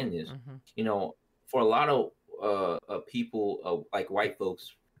understand this. You know, for a lot of people, like white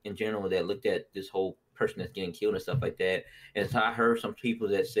folks in general, that looked at this whole person that's getting killed and stuff like that. And so I heard some people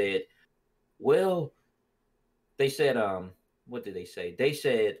that said, well, they said, what did they say? They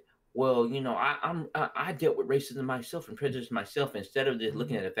said, well, you know, I dealt with racism myself and prejudice myself, instead of just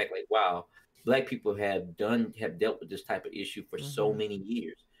looking at the fact like, wow, Black people have dealt with this type of issue for so many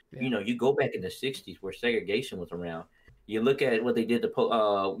years. You know, you go back in the 60s where segregation was around. You look at what they did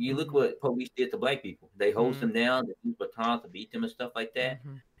to you look what police did to Black people. They hose them down, they use batons to beat them and stuff like that.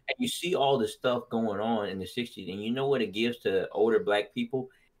 And you see all this stuff going on in the 60s, and you know what it gives to older Black people?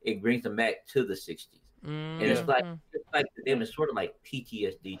 It brings them back to the 60s. And it's like to them, it's sort of like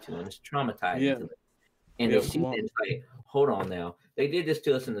PTSD to them. It's traumatizing to them. And they see that it's like, hold on now. They did this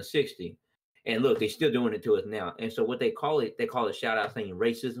to us in the 60s. And look, they're still doing it to us now. And so what they call it shout out saying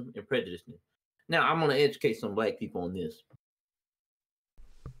racism and prejudice. Now, I'm going to educate some Black people on this.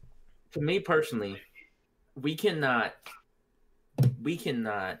 For me personally, we cannot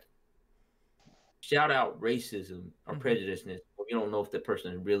shout out racism or prejudice if you don't know if the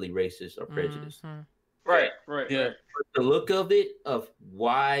person is really racist or prejudiced. Right. The look of it, of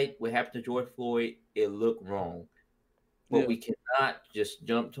why what happened to George Floyd, it looked wrong. But we cannot just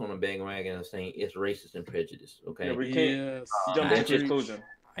jump on a bandwagon and saying it's racist and prejudice. Okay, we can't jump to conclusion.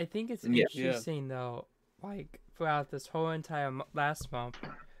 I think it's interesting though. Like throughout this whole entire last month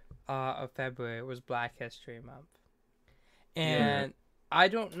of February was Black History Month, and I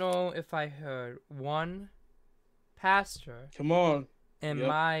don't know if I heard one pastor in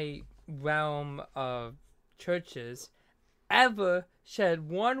my realm of churches ever shed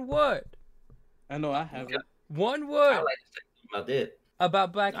one word. I know I haven't. One word. I like to say about that.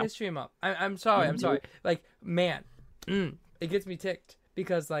 About Black History Month. I'm sorry. Like, man, it gets me ticked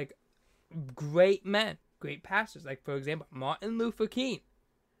because, like, great men, great pastors, like, for example, Martin Luther King.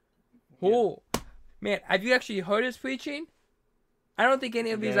 Oh, man, have you actually heard his preaching? I don't think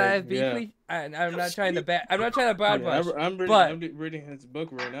any of these IFB I'm not trying to broadbrush. I'm reading his book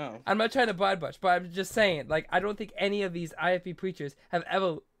right now. I'm not trying to broadbrush, but I'm just saying, like, I don't think any of these IFB preachers have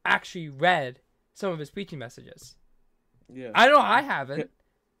ever actually read some of his preaching messages. Yeah, I know I haven't.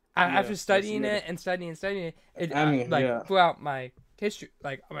 After studying it and studying it, throughout my history,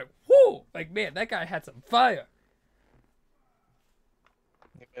 like, I'm like, whoa, like, man, that guy had some fire.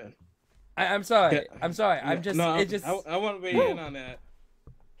 I'm sorry. Yeah. I'm just. No, it just. I want to weigh in on that.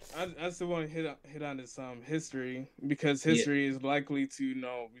 I still want to hit on this history, because history is likely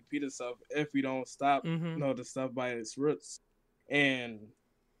to repeat itself if we don't stop the stuff by its roots. And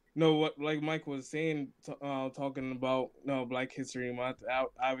what, like Mike was saying, talking about Black History Month.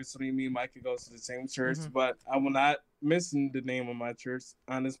 Obviously, me and Mike could go to the same church, but I will not mention the name of my church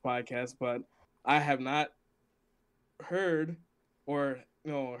on this podcast. But I have not heard or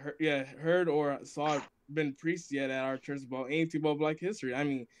heard or saw it been preached yet at our church about anything about Black history. I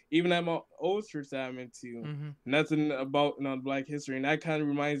mean, even at my old church that I'm into, nothing about Black history, and that kind of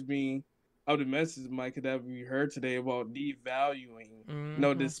reminds me of the message, Mike, that we heard today about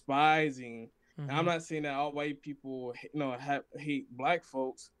devaluing, despising. And I'm not saying that all white people, hate Black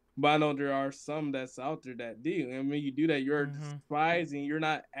folks, but I know there are some that's out there that do. And when you do that, you're despising. You're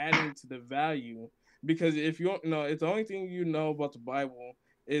not adding to the value, because if you don't know, it's the only thing you know about the Bible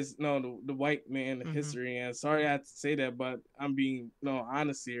is the white man history. And sorry I have to say that, but I'm being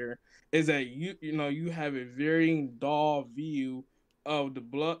honest here. Is that you have a very dull view of the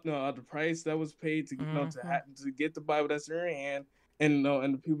blood, of the price that was paid to to get the Bible that's in your hand, and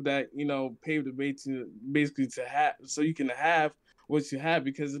and the people that paved the way to basically to have, so you can have what you have,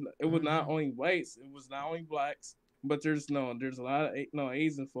 because it was not only whites, it was not only Blacks, but there's a lot of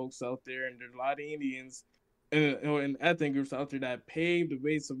Asian folks out there, and there's a lot of Indians and ethnic groups out there that paved the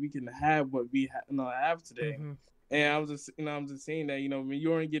way so we can have what we have today. And I'm just saying that when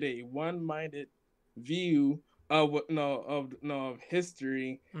you only get a one-minded view of of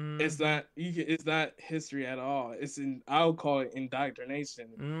history, it's not history at all. I'll call it indoctrination.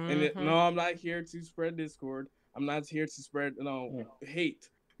 And I'm not here to spread discord. I'm not here to spread hate.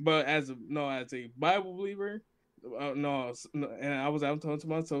 But as a Bible believer, and I'm talking to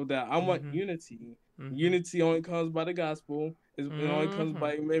myself that I want unity. Unity only comes by the gospel. It only comes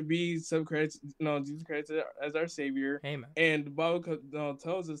by maybe Jesus Christ as our Savior. Amen. And the Bible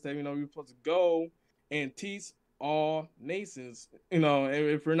tells us that we're supposed to go and teach all nations. And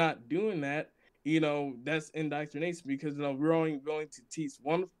if we're not doing that, that's indoctrination, because we're only going to teach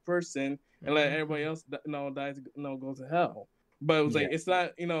one person and let everybody else die go to hell. But it was like, it's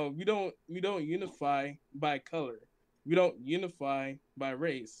not, we don't unify by color. We don't unify by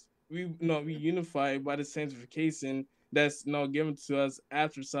race. We unify by the sanctification that's given to us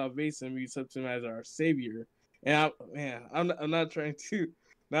after salvation. We accept him as our Savior. And I'm not trying to,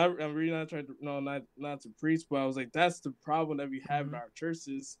 I'm really not trying to, not to preach, but I was like, that's the problem that we have in our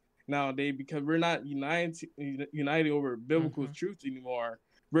churches nowadays, because we're not united over biblical truth anymore.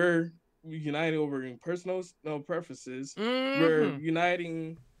 We're united over personal preferences. We're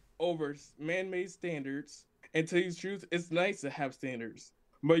uniting over man-made standards. And to tell you the truth, it's nice to have standards,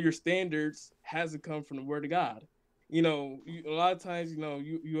 but your standards has to come from the Word of God. A lot of times,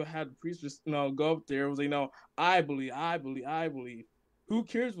 you have the preachers, go up there and say, I believe. Who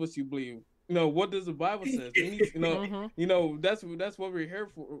cares what you believe? What does the Bible says? That's what we're here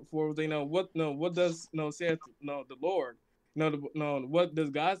for. They know what does say the Lord. What does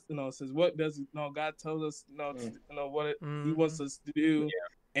God says? What does God tells us? What He wants us to do,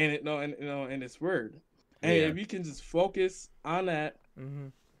 and in His Word. And if you can just focus on that,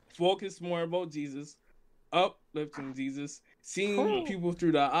 focus more about Jesus, uplifting Jesus, seeing people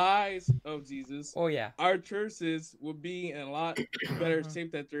through the eyes of Jesus. Our churches will be in a lot better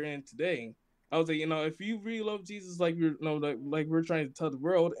shape that they're in today. I was like, if you really love Jesus, like like we're trying to tell the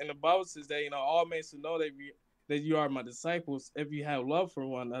world, and the Bible says that all men should know that you are my disciples if you have love for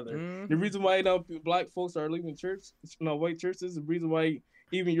one another. The reason why Black folks are leaving church, white churches, the reason why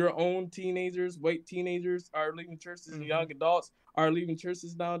even your own white teenagers are leaving churches, and young adults are leaving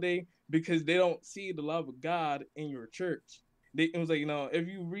churches nowadays, because they don't see the love of God in your church. It was like, if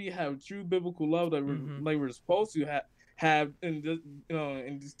you really have true biblical love that we're supposed to have, and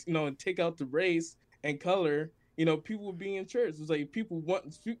and take out the race and color, people will be in church. It's like people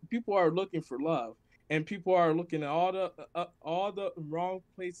are looking for love. And people are looking at all the wrong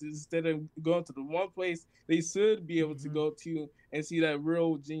places instead of going to the one place they should be able to go to and see that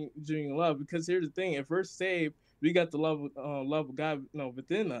real genuine love. Because here's the thing: if we're saved, we got the love of God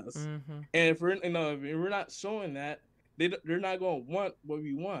within us. And if we're not showing that, they're not going to want what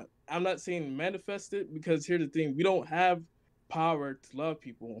we want. I'm not saying manifest it, because here's the thing: we don't have power to love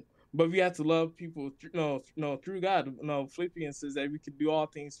people, but we have to love people through God. Philippians says that we can do all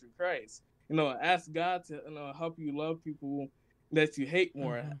things through Christ. Ask God to help you love people that you hate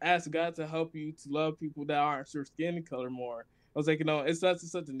more. Ask God to help you to love people that aren't your skin color more. I was like, it's not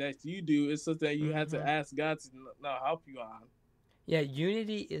just something that you do. It's something that you have to ask God to help you on. Yeah,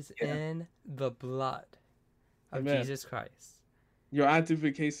 unity is in the blood of Jesus Christ. Your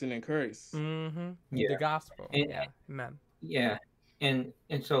identification in Christ. The gospel. Amen. Yeah. And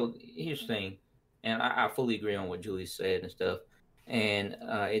so here's the thing, and I fully agree on what Julie said and stuff. And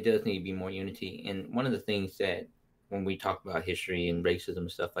it does need to be more unity. And one of the things that when we talk about history and racism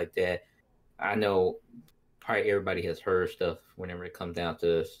and stuff like that, I know probably everybody has heard stuff whenever it comes down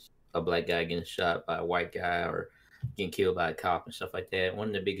to a black guy getting shot by a white guy or getting killed by a cop and stuff like that. One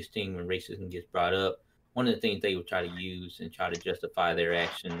of the biggest things when racism gets brought up, one of the things they will try to use and try to justify their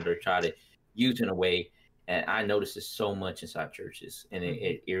actions or try to use in a way. And I notice this so much inside churches, and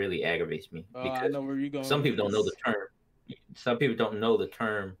it really aggravates me because I know where you're going. Some people don't know the term. Some people don't know the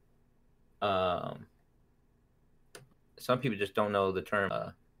term. Some people just don't know the term.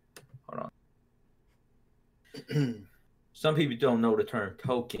 Hold on. Some people don't know the term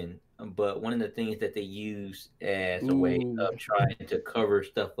token, but one of the things that they use as a way of trying to cover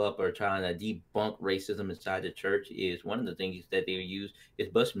stuff up or trying to debunk racism inside the church is one of the things that they use is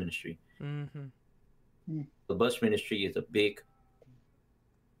bus ministry. Mm-hmm. The bus ministry is a big,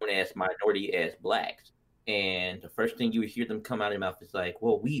 as minority as blacks, and the first thing you hear them come out of their mouth is like,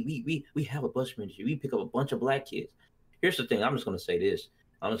 "Well, we have a bus ministry. We pick up a bunch of black kids." Here's the thing. I'm just going to say this.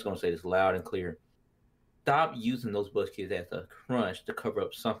 I'm just going to say this loud and clear. Stop using those bus kids as a crunch to cover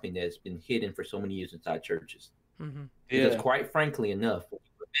up something that's been hidden for so many years inside churches. Mm-hmm. Because quite frankly enough, back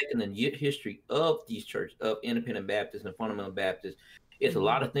in the history of these churches, of independent Baptists and fundamental Baptists, it's a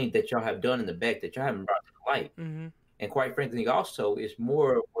lot of things that y'all have done in the back that y'all haven't brought to the light. Mm-hmm. And quite frankly, also, it's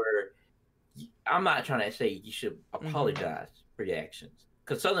more where I'm not trying to say you should apologize for your actions.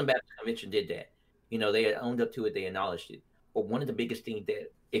 Because Southern Baptist Convention did that. You know, they owned up to it. They acknowledged it. But one of the biggest things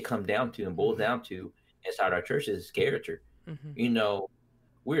that it comes down to and boils down to inside our churches is character. Mm-hmm. You know,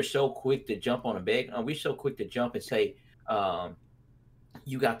 we're so quick to jump on a bag. We're so quick to jump and say,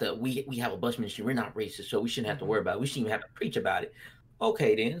 you got we have a bus ministry. We're not racist, so we shouldn't have to worry about it. We shouldn't even have to preach about it.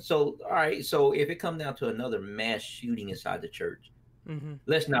 Okay, then. So, all right. So if it comes down to another mass shooting inside the church,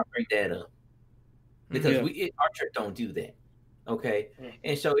 let's not bring that up. Because our church don't do that. Okay.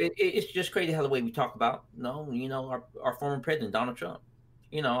 And so it's just crazy how the way we talk about, our former president, Donald Trump.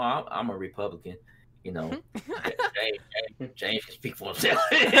 You know, I'm a Republican. You know, James can speak for himself.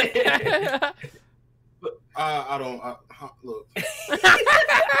 But I don't look.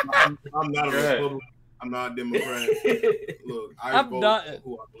 I'm not a Republican. I'm not a Democrat. Look, I vote for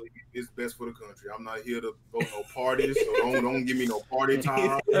who I believe is best for the country. I'm not here to vote no parties, so don't give me no party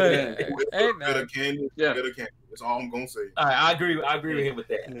time. Better candidate. That's all I'm gonna say. All right, I agree with him with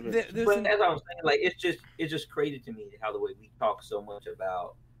that. But as I was saying, like it's just crazy to me how the way we talk so much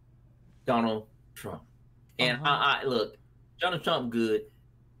about Donald Trump. And I look, Donald Trump good,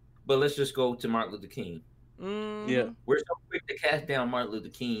 but let's just go to Martin Luther King. Yeah, we're so quick to cast down Martin Luther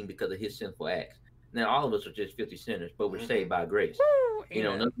King because of his sinful acts. Now all of us are just 50 sinners, but we're saved by grace. You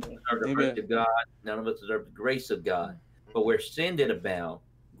know, none of us deserve the mercy of God. None of us deserve the grace of God. But where sin did abound,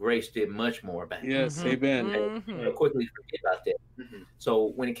 grace did much more abound. Yes, amen. And quickly forget about that.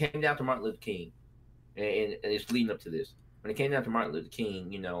 So when it came down to Martin Luther King, and it's leading up to this, when it came down to Martin Luther King,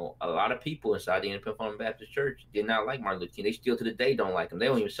 you know, a lot of people inside the Independent Fundamental Baptist Church did not like Martin Luther King. They still to the day don't like him. They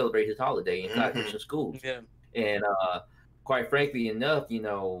don't even celebrate his holiday inside Christian schools. Yeah. And quite frankly enough, you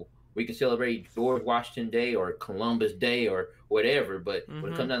know, we can celebrate George Washington Day or Columbus Day or whatever, but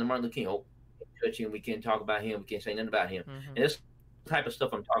when it comes down to Martin Luther King, touch him, we can't talk about him, we can't say nothing about him. And that's the type of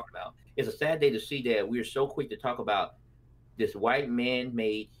stuff I'm talking about. It's a sad day to see that we're so quick to talk about this white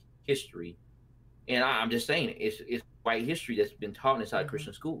man-made history. And I'm just saying it's white history that's been taught inside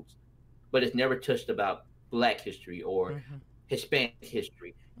Christian schools, but it's never touched about Black history or Hispanic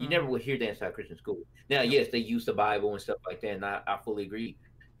history. You never will hear that inside Christian schools. Now, yes, they use the Bible and stuff like that, and I fully agree.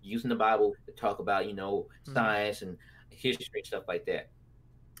 Using the Bible to talk about, you know, science and history and stuff like that.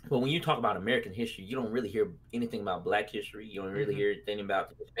 But when you talk about American history, you don't really hear anything about Black history. You don't really hear anything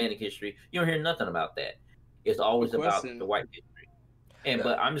about Hispanic history. You don't hear nothing about that. It's always about the white history. And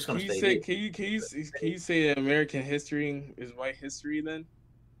but I'm just going to say, can you say that American history is white history then?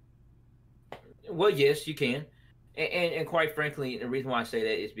 Well, yes, you can. And quite frankly, the reason why I say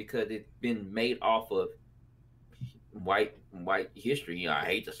that is because it's been made off of white history. I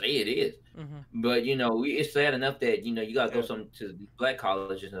hate to say it is, but you know, it's sad enough that you know you gotta go to Black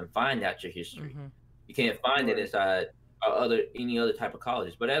colleges and find out your history. You can't find it inside any other type of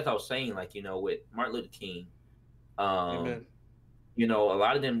colleges. But as I was saying, like, you know, with Martin Luther King, you know, a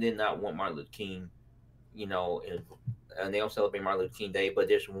lot of them did not want Martin Luther King, you know, and they don't celebrate Martin Luther King Day. But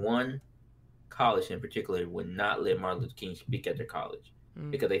there's one college in particular would not let Martin Luther King speak at their college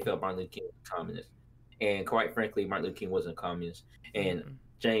because they felt Martin Luther King was a communist. And quite frankly, Martin Luther King wasn't a communist. And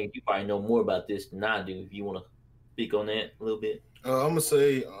James, you probably know more about this than I do. If you want to speak on that a little bit. I'm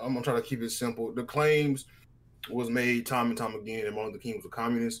gonna try to keep it simple. The claims was made time and time again, and Martin Luther King was a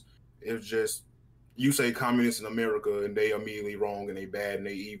communist. It was just, you say communists in America, and they immediately wrong, and they bad, and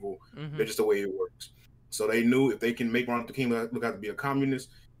they evil. That's just the way it works. So they knew if they can make Martin Luther King look out to be a communist,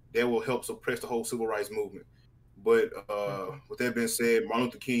 that will help suppress the whole civil rights movement. But with that being said, Martin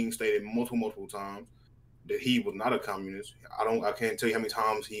Luther King stated multiple times that he was not a communist. I can't tell you how many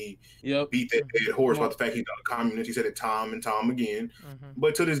times he beat that dead horse about the fact he's not a communist. He said it time and time again.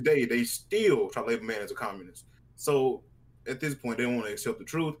 But to this day, they still try to label man as a communist. So at this point, they don't want to accept the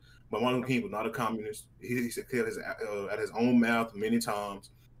truth. But Martin Luther King was not a communist. He said at his own mouth many times.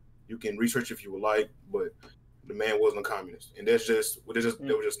 You can research if you would like, but the man wasn't a communist. And that was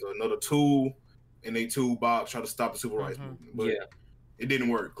just another tool in a toolbox trying to stop the civil rights movement. But it didn't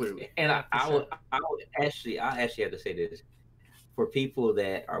work, clearly. And I would actually have to say this. For people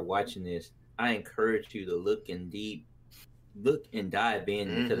that are watching this, I encourage you to look and dive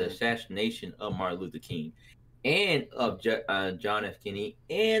into the assassination of Martin Luther King and of John F. Kennedy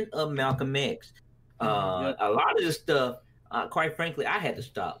and of Malcolm X. A lot of this stuff, quite frankly, I had to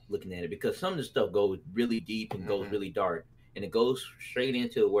stop looking at it because some of the stuff goes really deep and goes really dark, and it goes straight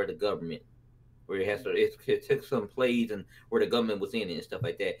into where the government, where it took some plays and where the government was in it and stuff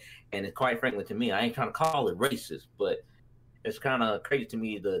like that. And it's quite frankly, to me, I ain't trying to call it racist, but it's kind of crazy to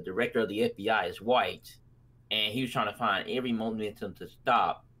me. The director of the FBI is white, and he was trying to find every momentum to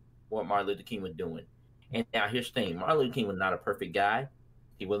stop what Martin Luther King was doing. And now here's the thing: Martin Luther King was not a perfect guy.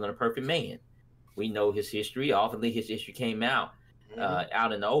 He wasn't a perfect man. We know his history. Often his history came out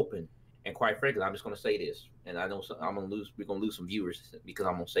out in the open. And quite frankly, I'm just going to say this, and I know we're going to lose some viewers because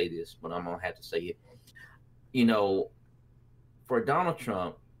I'm going to say this, but I'm going to have to say it. You know, for Donald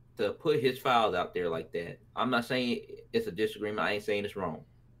Trump to put his files out there like that, I'm not saying it's a disagreement. I ain't saying it's wrong.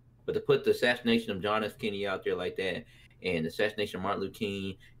 But to put the assassination of John F. Kennedy out there like that, and the assassination of Martin Luther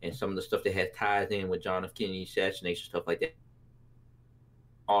King, and some of the stuff that has ties in with John F. Kennedy assassination, stuff like that,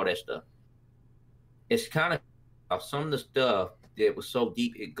 all that stuff. It's kind of some of the stuff that was so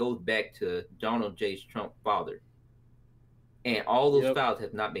deep, it goes back to Donald J. Trump's father, and all those files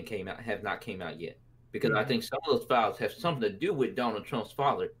have not came out yet, because I think some of those files have something to do with Donald Trump's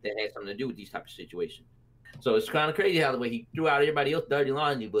father that has something to do with these type of situations. So it's kind of crazy how the way he threw out everybody else dirty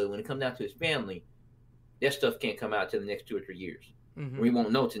laundry, but when it comes down to his family, that stuff can't come out till the next 2 or 3 years. We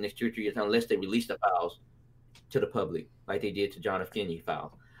won't know till the next 2 or 3 years unless they release the files to the public, like they did to John F. Kennedy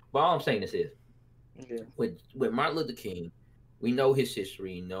files. But all I'm saying is with Martin Luther King, we know his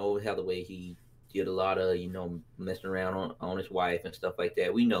history, know how the way he did a lot of, messing around on his wife and stuff like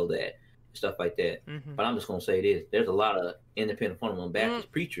that. We know that, stuff like that. But I'm just going to say this. There's a lot of independent fundamental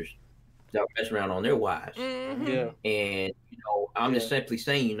Baptist preachers that mess around on their wives. And, I'm just simply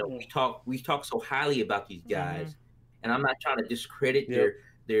saying, we talk so highly about these guys, and I'm not trying to discredit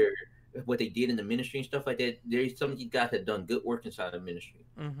their what they did in the ministry and stuff like that. There's some of these guys that have done good work inside the ministry.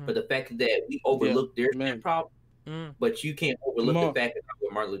 But the fact that we overlook their problem, but you can't overlook the fact that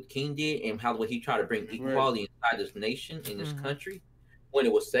what Martin Luther King did and how he tried to bring equality inside this nation, in this country, when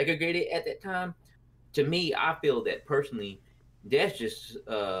it was segregated at that time. To me, I feel that personally, that's just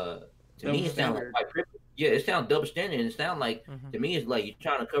to me it sounds like white privilege. Yeah, it sounds double standard, and it sounds like to me it's like you're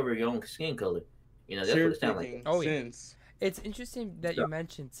trying to cover your own skin color. That's what it sounds like. Oh yeah. It's interesting that you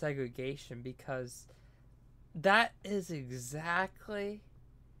mentioned segregation, because that is exactly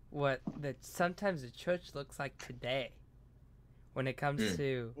what sometimes the church looks like today when it comes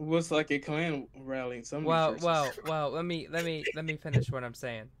to what's like a Klan rally in some well let me finish what I'm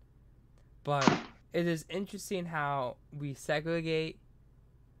saying. But it is interesting how we segregate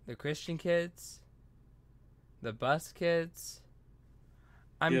the Christian kids, the bus kids.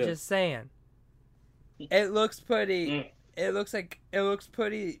 I'm just saying, it looks pretty it looks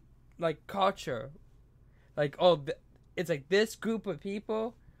pretty like culture, like it's like this group of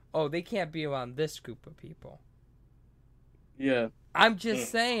people, they can't be around this group of people. I'm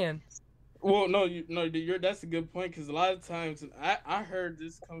just saying. Well, that's a good point, because a lot of times I heard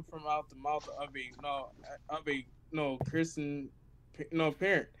this come from out the mouth of a Christian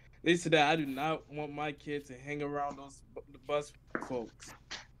parent. They said that I do not want my kids to hang around the bus folks.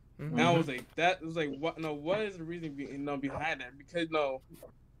 And I was like, what? No, what is the reason behind that? Because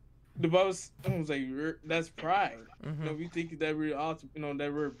the bus was like, that's pride. We think that we're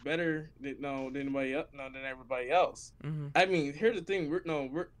that we're better than anybody else, than everybody else. I mean, here's the thing: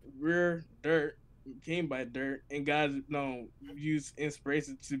 we're dirt, came by dirt, and God used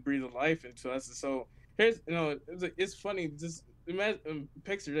inspiration to breathe life into us. And so here's it's funny. Just imagine,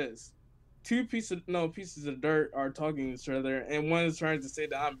 picture this: two pieces of dirt are talking to each other, and one is trying to say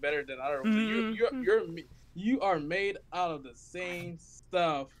that I'm better than other. You are made out of the same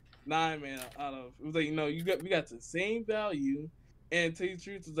stuff 9 man out of. It was like, we got the same value, and to tell you the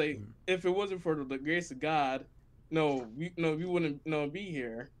truth, it's like if it wasn't for the grace of God, we wouldn't be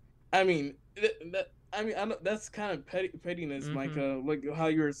here. I mean, I know that's kind of pettiness, Micah, like how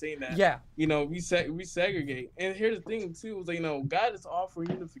you were saying that. Yeah. We segregate, and here's the thing too: is like, God is all for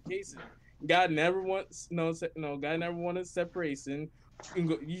unification. God never wants God never wanted separation.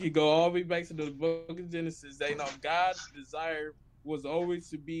 You can go all the way back to the book of Genesis. That God's desire was always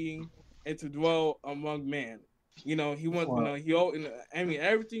to be and to dwell among man. He wants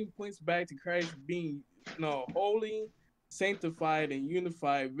everything points back to Christ being holy, sanctified, and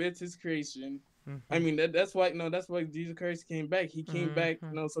unified with His creation. I mean that's why Jesus Christ came back. He came back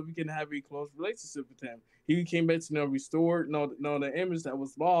so we can have a close relationship with Him. He came back to restore the image that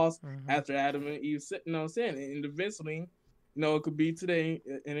was lost after Adam and Eve sin. And eventually, it could be today,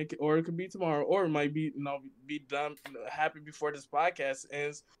 and it could be tomorrow, or it might be be done happy before this podcast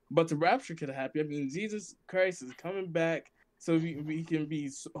ends. But the rapture could happen. I mean, Jesus Christ is coming back so we can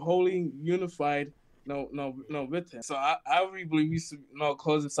be wholly unified. With Him. So I really believe we should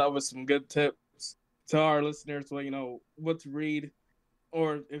close this out with some good tips to our listeners, like what to read,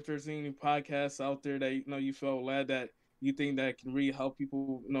 or if there's any podcasts out there that you feel led that you think that can really help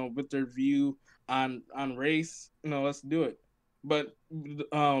people with their view on race, let's do it. But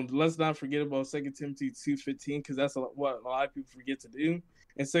let's not forget about 2 Timothy 2:15, because that's what a lot of people forget to do.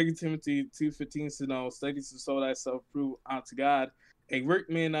 And 2 Timothy 2:15 says, study to show thyself prove unto God, a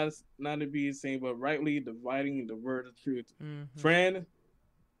workman not to be ashamed, but rightly dividing the word of truth. Friend,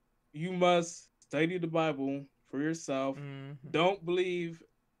 you must study the Bible for yourself. Don't believe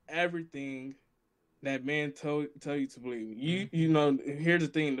everything that man tell you to believe. Here's the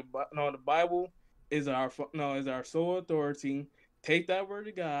thing: the Bible is our sole authority. Take that word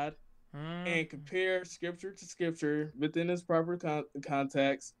of God and compare scripture to scripture within its proper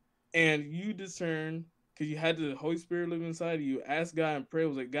context, and you discern. Because you had the Holy Spirit live inside of you. Ask God and pray.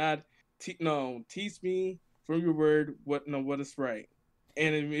 Was like, God, teach me from your word what is right.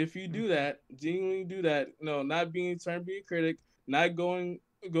 And if you do that, genuinely do that, not trying to be a critic, not going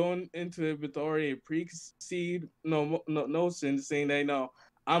into it with already a preconceived notion, saying that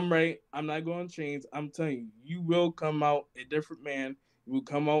I'm right, I'm not going to change. I'm telling you will come out a different man. You will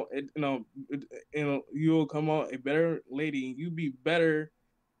come out, you will come out a better lady. You be better.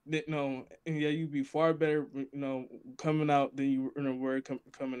 You'd be far better, coming out than you were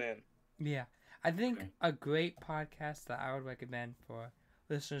coming in. Yeah, I think a great podcast that I would recommend for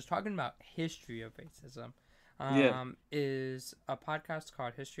listeners talking about history of racism is a podcast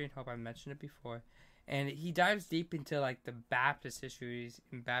called History and Hope. I mentioned it before, and he dives deep into like the Baptist histories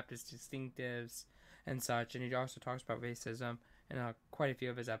and Baptist distinctives and such, and he also talks about racism in quite a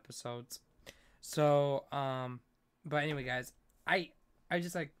few of his episodes. So, but anyway, guys, I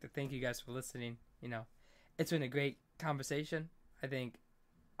just like to thank you guys for listening. It's been a great conversation. I think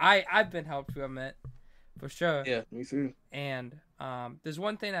I've been helped from it, for sure. Yeah, me too. And there's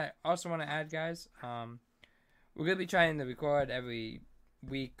one thing I also want to add, guys. We're gonna be trying to record every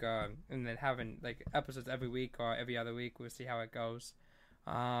week, and then having like episodes every week or every other week. We'll see how it goes.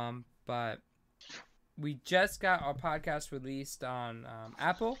 But we just got our podcast released on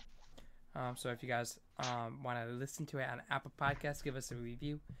Apple. So if you guys want to listen to it on Apple Podcasts, give us a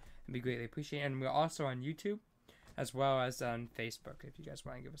review. It'd be greatly appreciated. And we're also on YouTube as well as on Facebook if you guys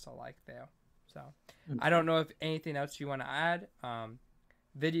want to give us a like there. So I don't know if anything else you want to add.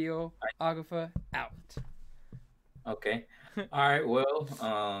 Videographer out. Okay. All right. Well,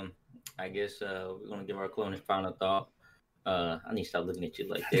 I guess we're going to give our clone his final thought. I need to stop looking at you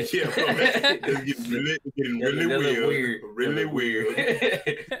like that. Yeah, bro. It's getting really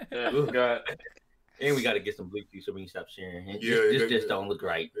weird. God. And we got to get some Bluetooth so we can stop sharing. This just don't look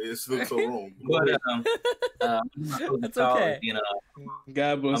right. It looks so wrong. But that's okay.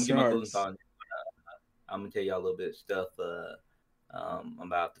 God bless your hearts. I'm gonna tell y'all a little bit of stuff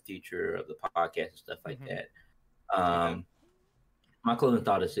about the future of the podcast and stuff like that. My closing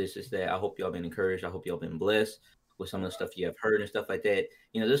thought is this: is that I hope y'all been encouraged. I hope y'all been blessed with some of the stuff you have heard and stuff like that.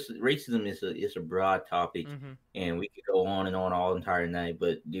 This racism is a broad topic, and we could go on and on all entire night.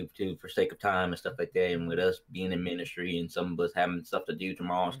 But for sake of time and stuff like that, and with us being in ministry and some of us having stuff to do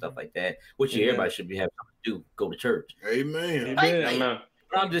tomorrow and stuff like that, which everybody should be having something to do, go to church. Amen.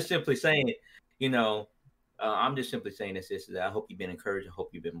 I'm just simply saying, I'm just simply saying this is that I hope you've been encouraged. I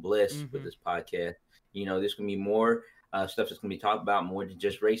hope you've been blessed with this podcast. There's gonna be more stuff that's gonna be talked about more than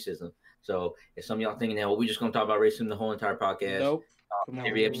just racism. So if some of y'all thinking that, we're just going to talk about racism the whole entire podcast. Nope.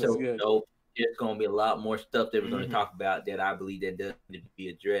 Every episode, nope. There's going to be a lot more stuff that we're going to talk about that I believe that does need to be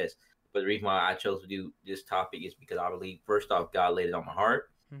addressed. But the reason why I chose to do this topic is because I believe, first off, God laid it on my heart.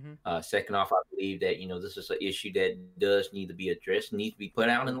 Second off, I believe that this is an issue that does need to be addressed, needs to be put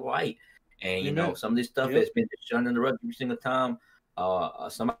out in the light. And some of this stuff has been shunned in the rug every single time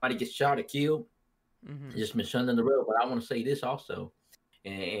somebody gets shot or killed. It's just been shunned in the rug. But I want to say this also,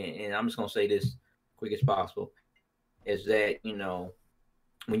 and I'm just gonna say this quick as possible, is that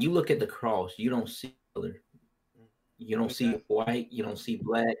when you look at the cross, you don't see color, you don't see white, you don't see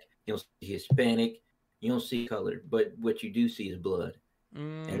black, you don't see Hispanic, you don't see color, but what you do see is blood.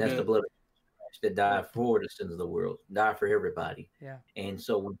 And that's the blood of Christ that died for the sins of the world, died for everybody. Yeah. And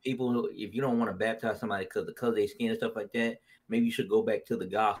so when people, if you don't want to baptize somebody because of their skin and stuff like that, maybe you should go back to the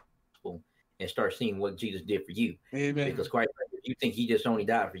gospel and start seeing what Jesus did for you. Amen. Because quite frankly, if you think he just only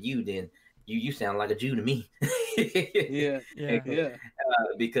died for you, then you sound like a Jew to me.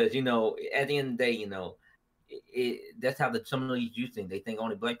 Because at the end of the day, that's how some of these Jews think. They think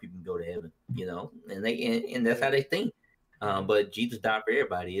only black people can go to heaven, and that's how they think. But Jesus died for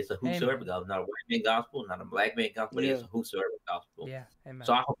everybody. It's a whosoever gospel, not a white man gospel, not a black man gospel. But it's a whosoever gospel. Yeah. Amen.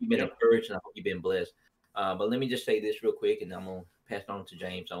 So I hope you've been encouraged and I hope you've been blessed. But let me just say this real quick, and I'm gonna pass it on to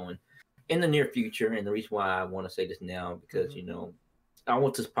James Owen. In the near future, and the reason why I want to say this now, because I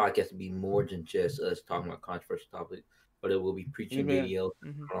want this podcast to be more than just us talking about controversial topics, but it will be preaching videos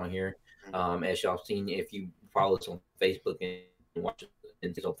on here. As y'all seen, if you follow us on Facebook and watch it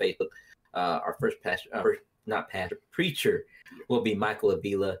on Facebook, our first preacher will be Michael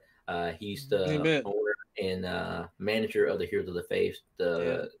Avila. He's the owner and manager of the Heroes of the Faith,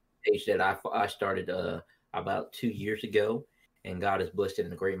 the page that I started about 2 years ago, and God has blessed it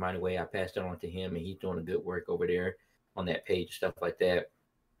in a great mighty way. I passed it on to him, and he's doing a good work over there on that page, stuff like that.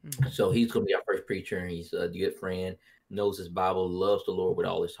 So he's going to be our first preacher, and he's a good friend, knows his Bible, loves the Lord with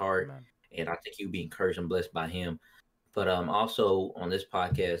all his heart, and I think you'll be encouraged and blessed by him. But also on this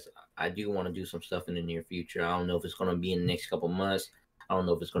podcast, I do want to do some stuff in the near future. I don't know if it's going to be in the next couple of months. I don't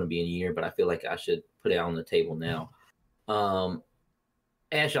know if it's going to be in a year, but I feel like I should put it on the table now.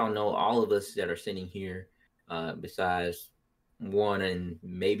 As y'all know, all of us that are sitting here, besides one and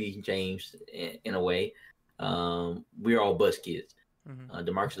maybe James in a way, we're all bus kids.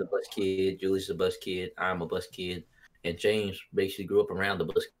 DeMarcus is a bus kid, Julius is a bus kid, I'm a bus kid, and James basically grew up around the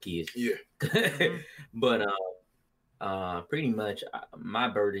bus kids. But pretty much my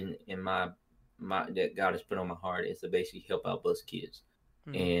burden and my that God has put on my heart is to basically help out bus kids.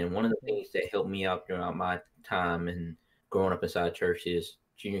 And one of the things that helped me out throughout my time and growing up inside church is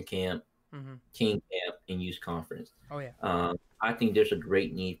junior camp, teen camp, and youth conference. I think there's a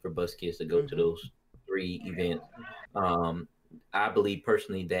great need for bus kids to go to those 3 events. I believe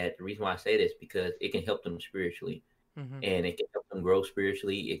personally that the reason why I say this is because it can help them spiritually, and it can help them grow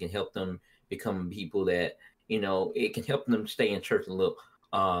spiritually. It can help them become people that, it can help them stay in church a little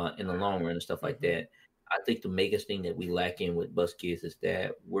in the long run and stuff like that. I think the biggest thing that we lack in with bus kids is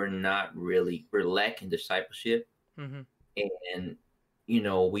that we're lacking discipleship. And,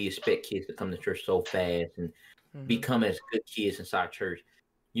 we expect kids to come to church so fast and become as good kids inside church.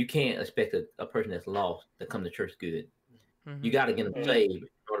 You can't expect a person that's lost to come to church good. You got to get them saved in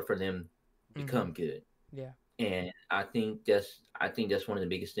order for them to become good. And I think that's one of the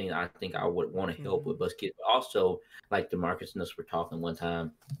biggest things I think I would want to help with bus kids. But also, like DeMarcus and us were talking one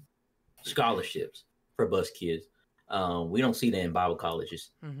time, scholarships for bus kids. We don't see that in Bible colleges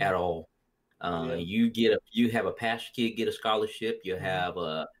at all. You have a pastor kid get a scholarship. You have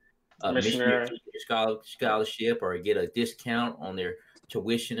a missionary scholarship, or get a discount on their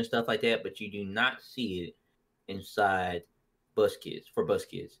tuition and stuff like that. But you do not see it inside bus kids.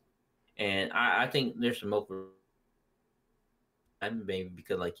 And I think there's some over, maybe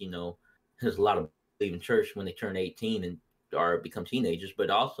because there's a lot of leaving church when they turn 18 and or become teenagers, but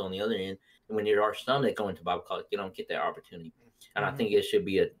also on the other end, when there are some that go into Bible college, they don't get that opportunity. And I think it should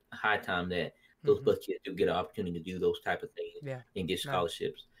be a high time that those bus kids do get an opportunity to do those type of things and get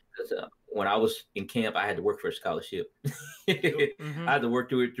scholarships. Because when I was in camp, I had to work for a scholarship. I had to work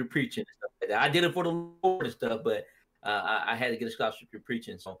through preaching and stuff like that. I did it for the Lord and stuff, but I had to get a scholarship through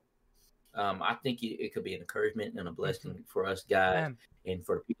preaching. So I think it could be an encouragement and a blessing for us guys and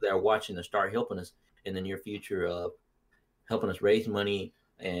for the people that are watching to start helping us in the near future of helping us raise money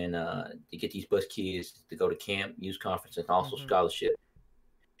and to get these bus kids to go to camp, youth conference, and also scholarship.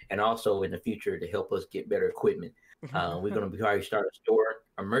 And also in the future to help us get better equipment. We're going to probably start a store,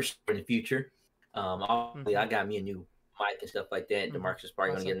 a merch in the future. Obviously, I got me a new mic and stuff like that. DeMarcus is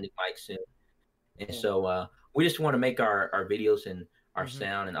probably going to get a new mic soon. And so we just want to make our videos and our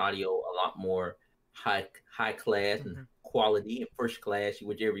sound and audio a lot more high class and quality and first class,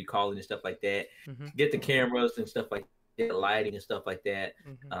 whichever you call it and stuff like that. Get the cameras and stuff like that, the lighting and stuff like that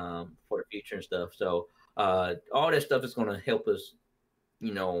for the future and stuff. So all that stuff is going to help us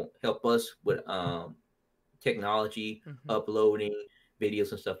help us with technology, uploading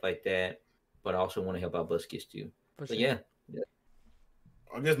videos and stuff like that, but I also want to help our bus kids too. So yeah.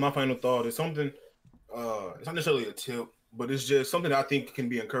 I guess my final thought is something. It's not necessarily a tip, but it's just something that I think can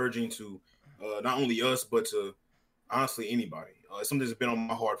be encouraging to not only us, but to honestly anybody. It's something that's been on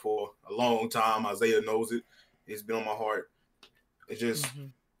my heart for a long time. Isaiah knows it. It's been on my heart. It's just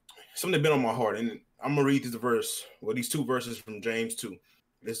something that's been on my heart. And I'm going to read this verse, these two verses from James 2.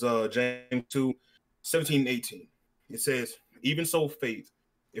 It's James 2, 17 and 18. It says, even so faith,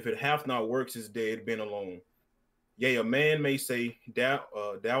 if it hath not works, is dead, been alone. Yea, a man may say,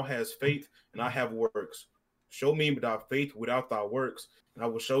 thou hast faith, and I have works. Show me thy faith without thy works, and I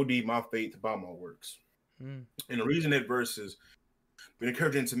will show thee my faith by my works. And the reason that verse has been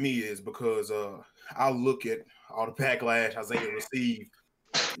encouraging to me is because I look at all the backlash Isaiah received,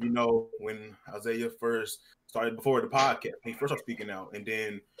 when Isaiah first started before the podcast, when he first started speaking out, and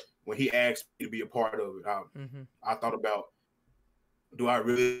then when he asked me to be a part of it, I thought about, do I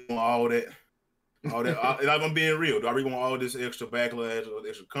really want all that? Like I'm being real. Do I really want all this extra backlash or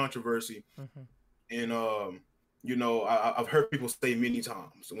extra controversy? And I've heard people say many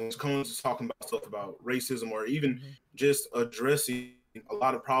times when it comes to talking about stuff about racism or even just addressing a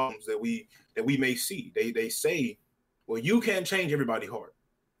lot of problems that we may see. They say, well, you can't change everybody's heart.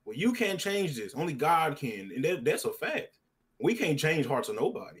 Well, you can't change this. Only God can, and that's a fact. We can't change hearts of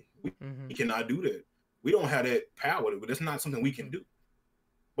nobody. We cannot do that. We don't have that power. That's not something we can do.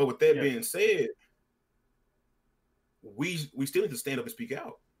 But with that being said, we still need to stand up and speak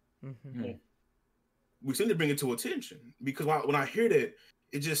out. We still need to bring it to attention, because when I hear that,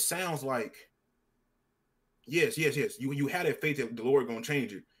 it just sounds like, yes, you had that faith that the Lord gonna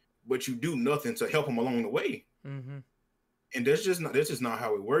change it, but you do nothing to help him along the way. And that's just not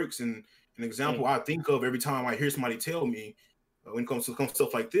how it works. And an example I think of every time I hear somebody tell me when it comes to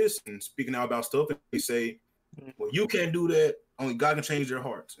stuff like this and speaking out about stuff, and they say, well, you can't do that. Only God can change their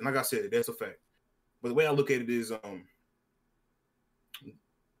hearts. And like I said, that's a fact. But the way I look at it is,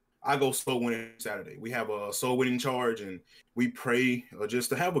 I go soul winning Saturday. We have a soul winning charge, and we pray just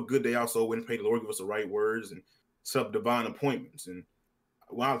to have a good day out soul winning. Pray the Lord give us the right words and set up divine appointments. And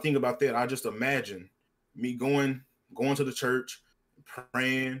when I think about that, I just imagine me going to the church,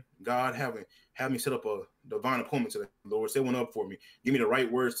 praying, God having me set up a divine appointment to the Lord, set one up for me, give me the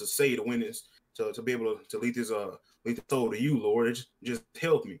right words to say to win this, to be able to lead this soul to you, Lord. It just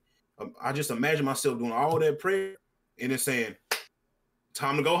help me. I just imagine myself doing all that prayer and then saying,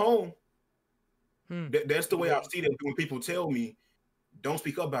 time to go home. That's the way I see that when people tell me, don't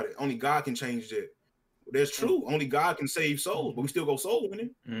speak up about it. Only God can change that. That's true. Only God can save souls, but we still go soul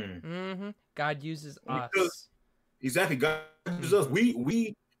winning. God uses us. Exactly. God uses us.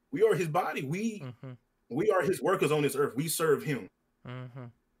 We are his body. We are his workers on this earth. We serve him.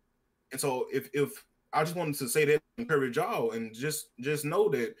 And so if I just wanted to say that, encourage y'all, and just know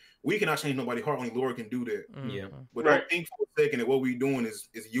that we cannot change nobody's heart. Only Lord can do that. Yeah. But don't think for a second that what we're doing is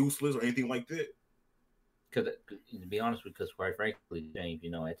useless or anything like that. Because to be honest, because quite frankly, James,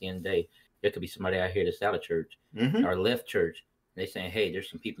 at the end of the day, there could be somebody out here that's out of church or left church. And they saying, hey, there's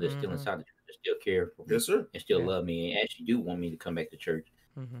some people that's still inside the church that still care for me, yes, sir, and still love me, and actually do want me to come back to church.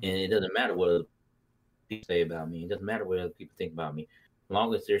 And it doesn't matter what other people say about me. It doesn't matter what other people think about me. As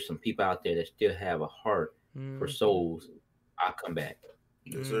long as there's some people out there that still have a heart for souls, I'll come back.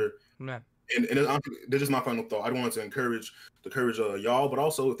 Yes, sir. And this is my final thought. I wanted to encourage y'all, but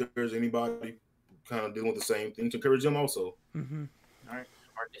also if there's anybody kind of dealing with the same thing, to encourage them also. All right,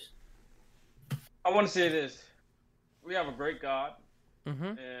 Marcus. I want to say this: we have a great God,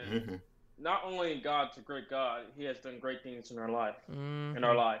 and not only God's a great God, He has done great things in our life,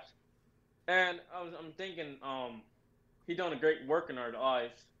 And I'm thinking, He done a great work in our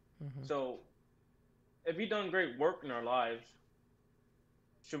lives. So, if He done great work in our lives,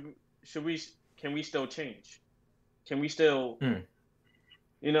 can we still change? Can we still,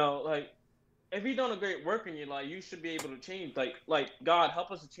 if He done a great work in your life, you should be able to change. Like God,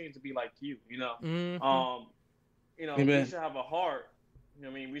 help us to change to be like You. We should have a heart.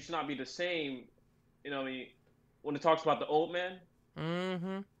 We should not be the same. When it talks about the old man,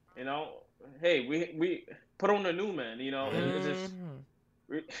 hey, we put on the new man. It's just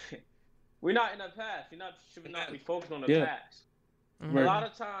we're not in the past. Should not be focused on the past. A lot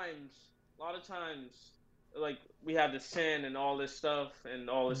of times, like we have the sin and all this stuff and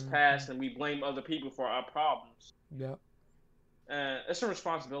all this past, and we blame other people for our problems. Yep. And it's a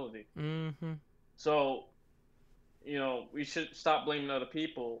responsibility. So, we should stop blaming other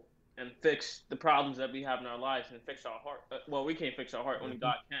people and fix the problems that we have in our lives and fix our heart. Well, we can't fix our heart; only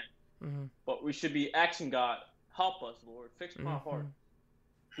God can. But we should be asking God, help us, Lord, fix my heart.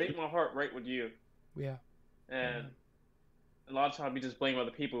 make my heart right with you. Yeah. And a lot of times we just blame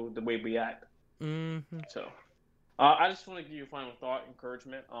other people the way we act. So, I just want to give you a final thought,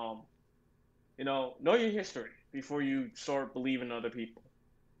 encouragement. Know your history before you start believing other people.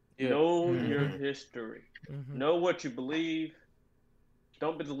 Yeah. Know your history. Know what you believe.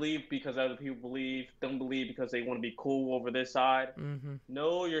 Don't believe because other people believe. Don't believe because they want to be cool over this side.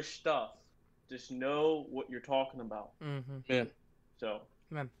 Know your stuff. Just know what you're talking about. Yeah. So,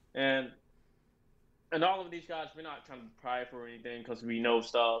 and all of these guys, we're not trying to be prideful or anything because we know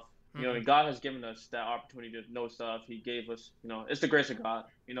stuff. You know, God has given us that opportunity to know stuff. He gave us, it's the grace of God.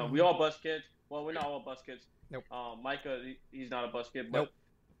 We all bus kids. Well, we're not all bus kids. Nope. Micah, he's not a bus kid, but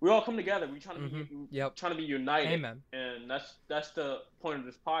we all come together. We're trying to be united. Amen. And that's the point of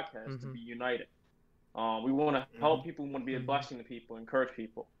this podcast, to be united. We want to help people. We want to be a blessing to people, encourage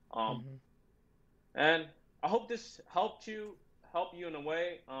people. And I hope this help you in a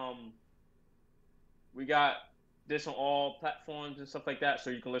way. We got this on all platforms and stuff like that, so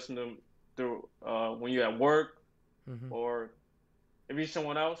you can listen to them through when you're at work, or if you're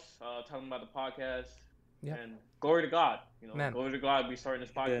someone else, tell them about the podcast. And glory to God. Glory to God. We starting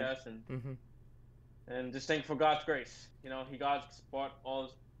this podcast and just thank for God's grace. God's brought all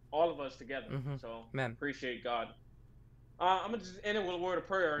of us together. So appreciate God. I'm gonna just end it with a word of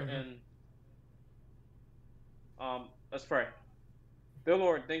prayer and let's pray. Dear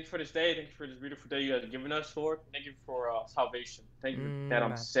Lord, thank you for this day. Thank you for this beautiful day you have given us, Lord. Thank you for salvation. Thank you that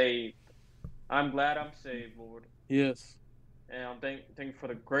I'm saved. I'm glad I'm saved, Lord. Yes. And thank you for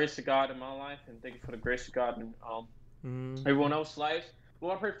the grace of God in my life, and thank you for the grace of God in everyone else's life.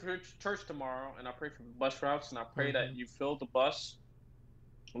 Lord, I pray for church tomorrow, and I pray for the bus routes, and I pray that you fill the bus.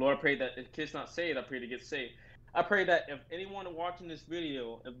 Lord, I pray that if kids not saved, I pray they get saved. I pray that if anyone watching this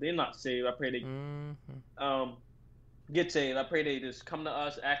video, if they're not saved, I pray they get saved. I pray they just come to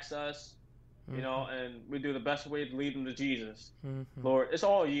us, ask us, and we do the best way to lead them to Jesus. Lord, it's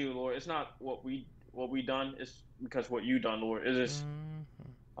all you, Lord. It's not what we done. It's because what you done, Lord. It's just,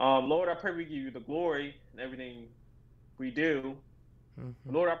 Lord, I pray we give you the glory in everything we do.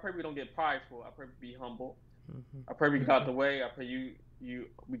 Lord, I pray we don't get prideful. I pray we be humble. I pray we get out the way. I pray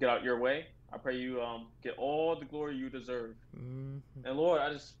we get out your way. I pray you get all the glory you deserve. And Lord,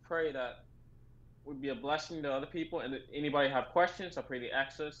 I just pray that would be a blessing to other people, and if anybody have questions, I pray they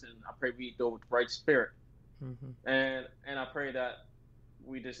ask us, and I pray we go with the right spirit. And I pray that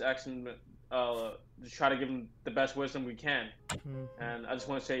we just ask them to try to give them the best wisdom we can. And I just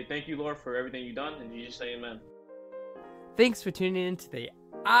want to say thank you, Lord, for everything you've done, and you just say amen. Thanks for tuning in to the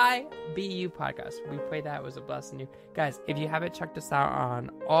IBU podcast. We pray that was a blessing to you. Guys, if you haven't checked us out on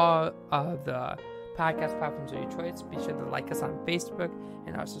all of the podcast platforms of your choice, be sure to like us on Facebook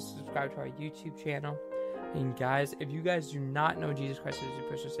and also subscribe to our YouTube channel. And guys, if you guys do not know Jesus Christ as your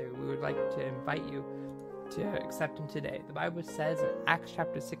personal Savior, we would like to invite you to accept him today. The Bible says in Acts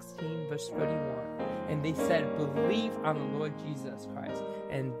chapter 16 verse 31, and they said, believe on the Lord Jesus Christ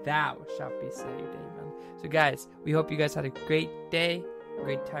and thou shalt be saved. Amen. So guys, we hope you guys had a great day, a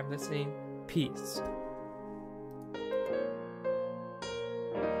great time listening. Peace.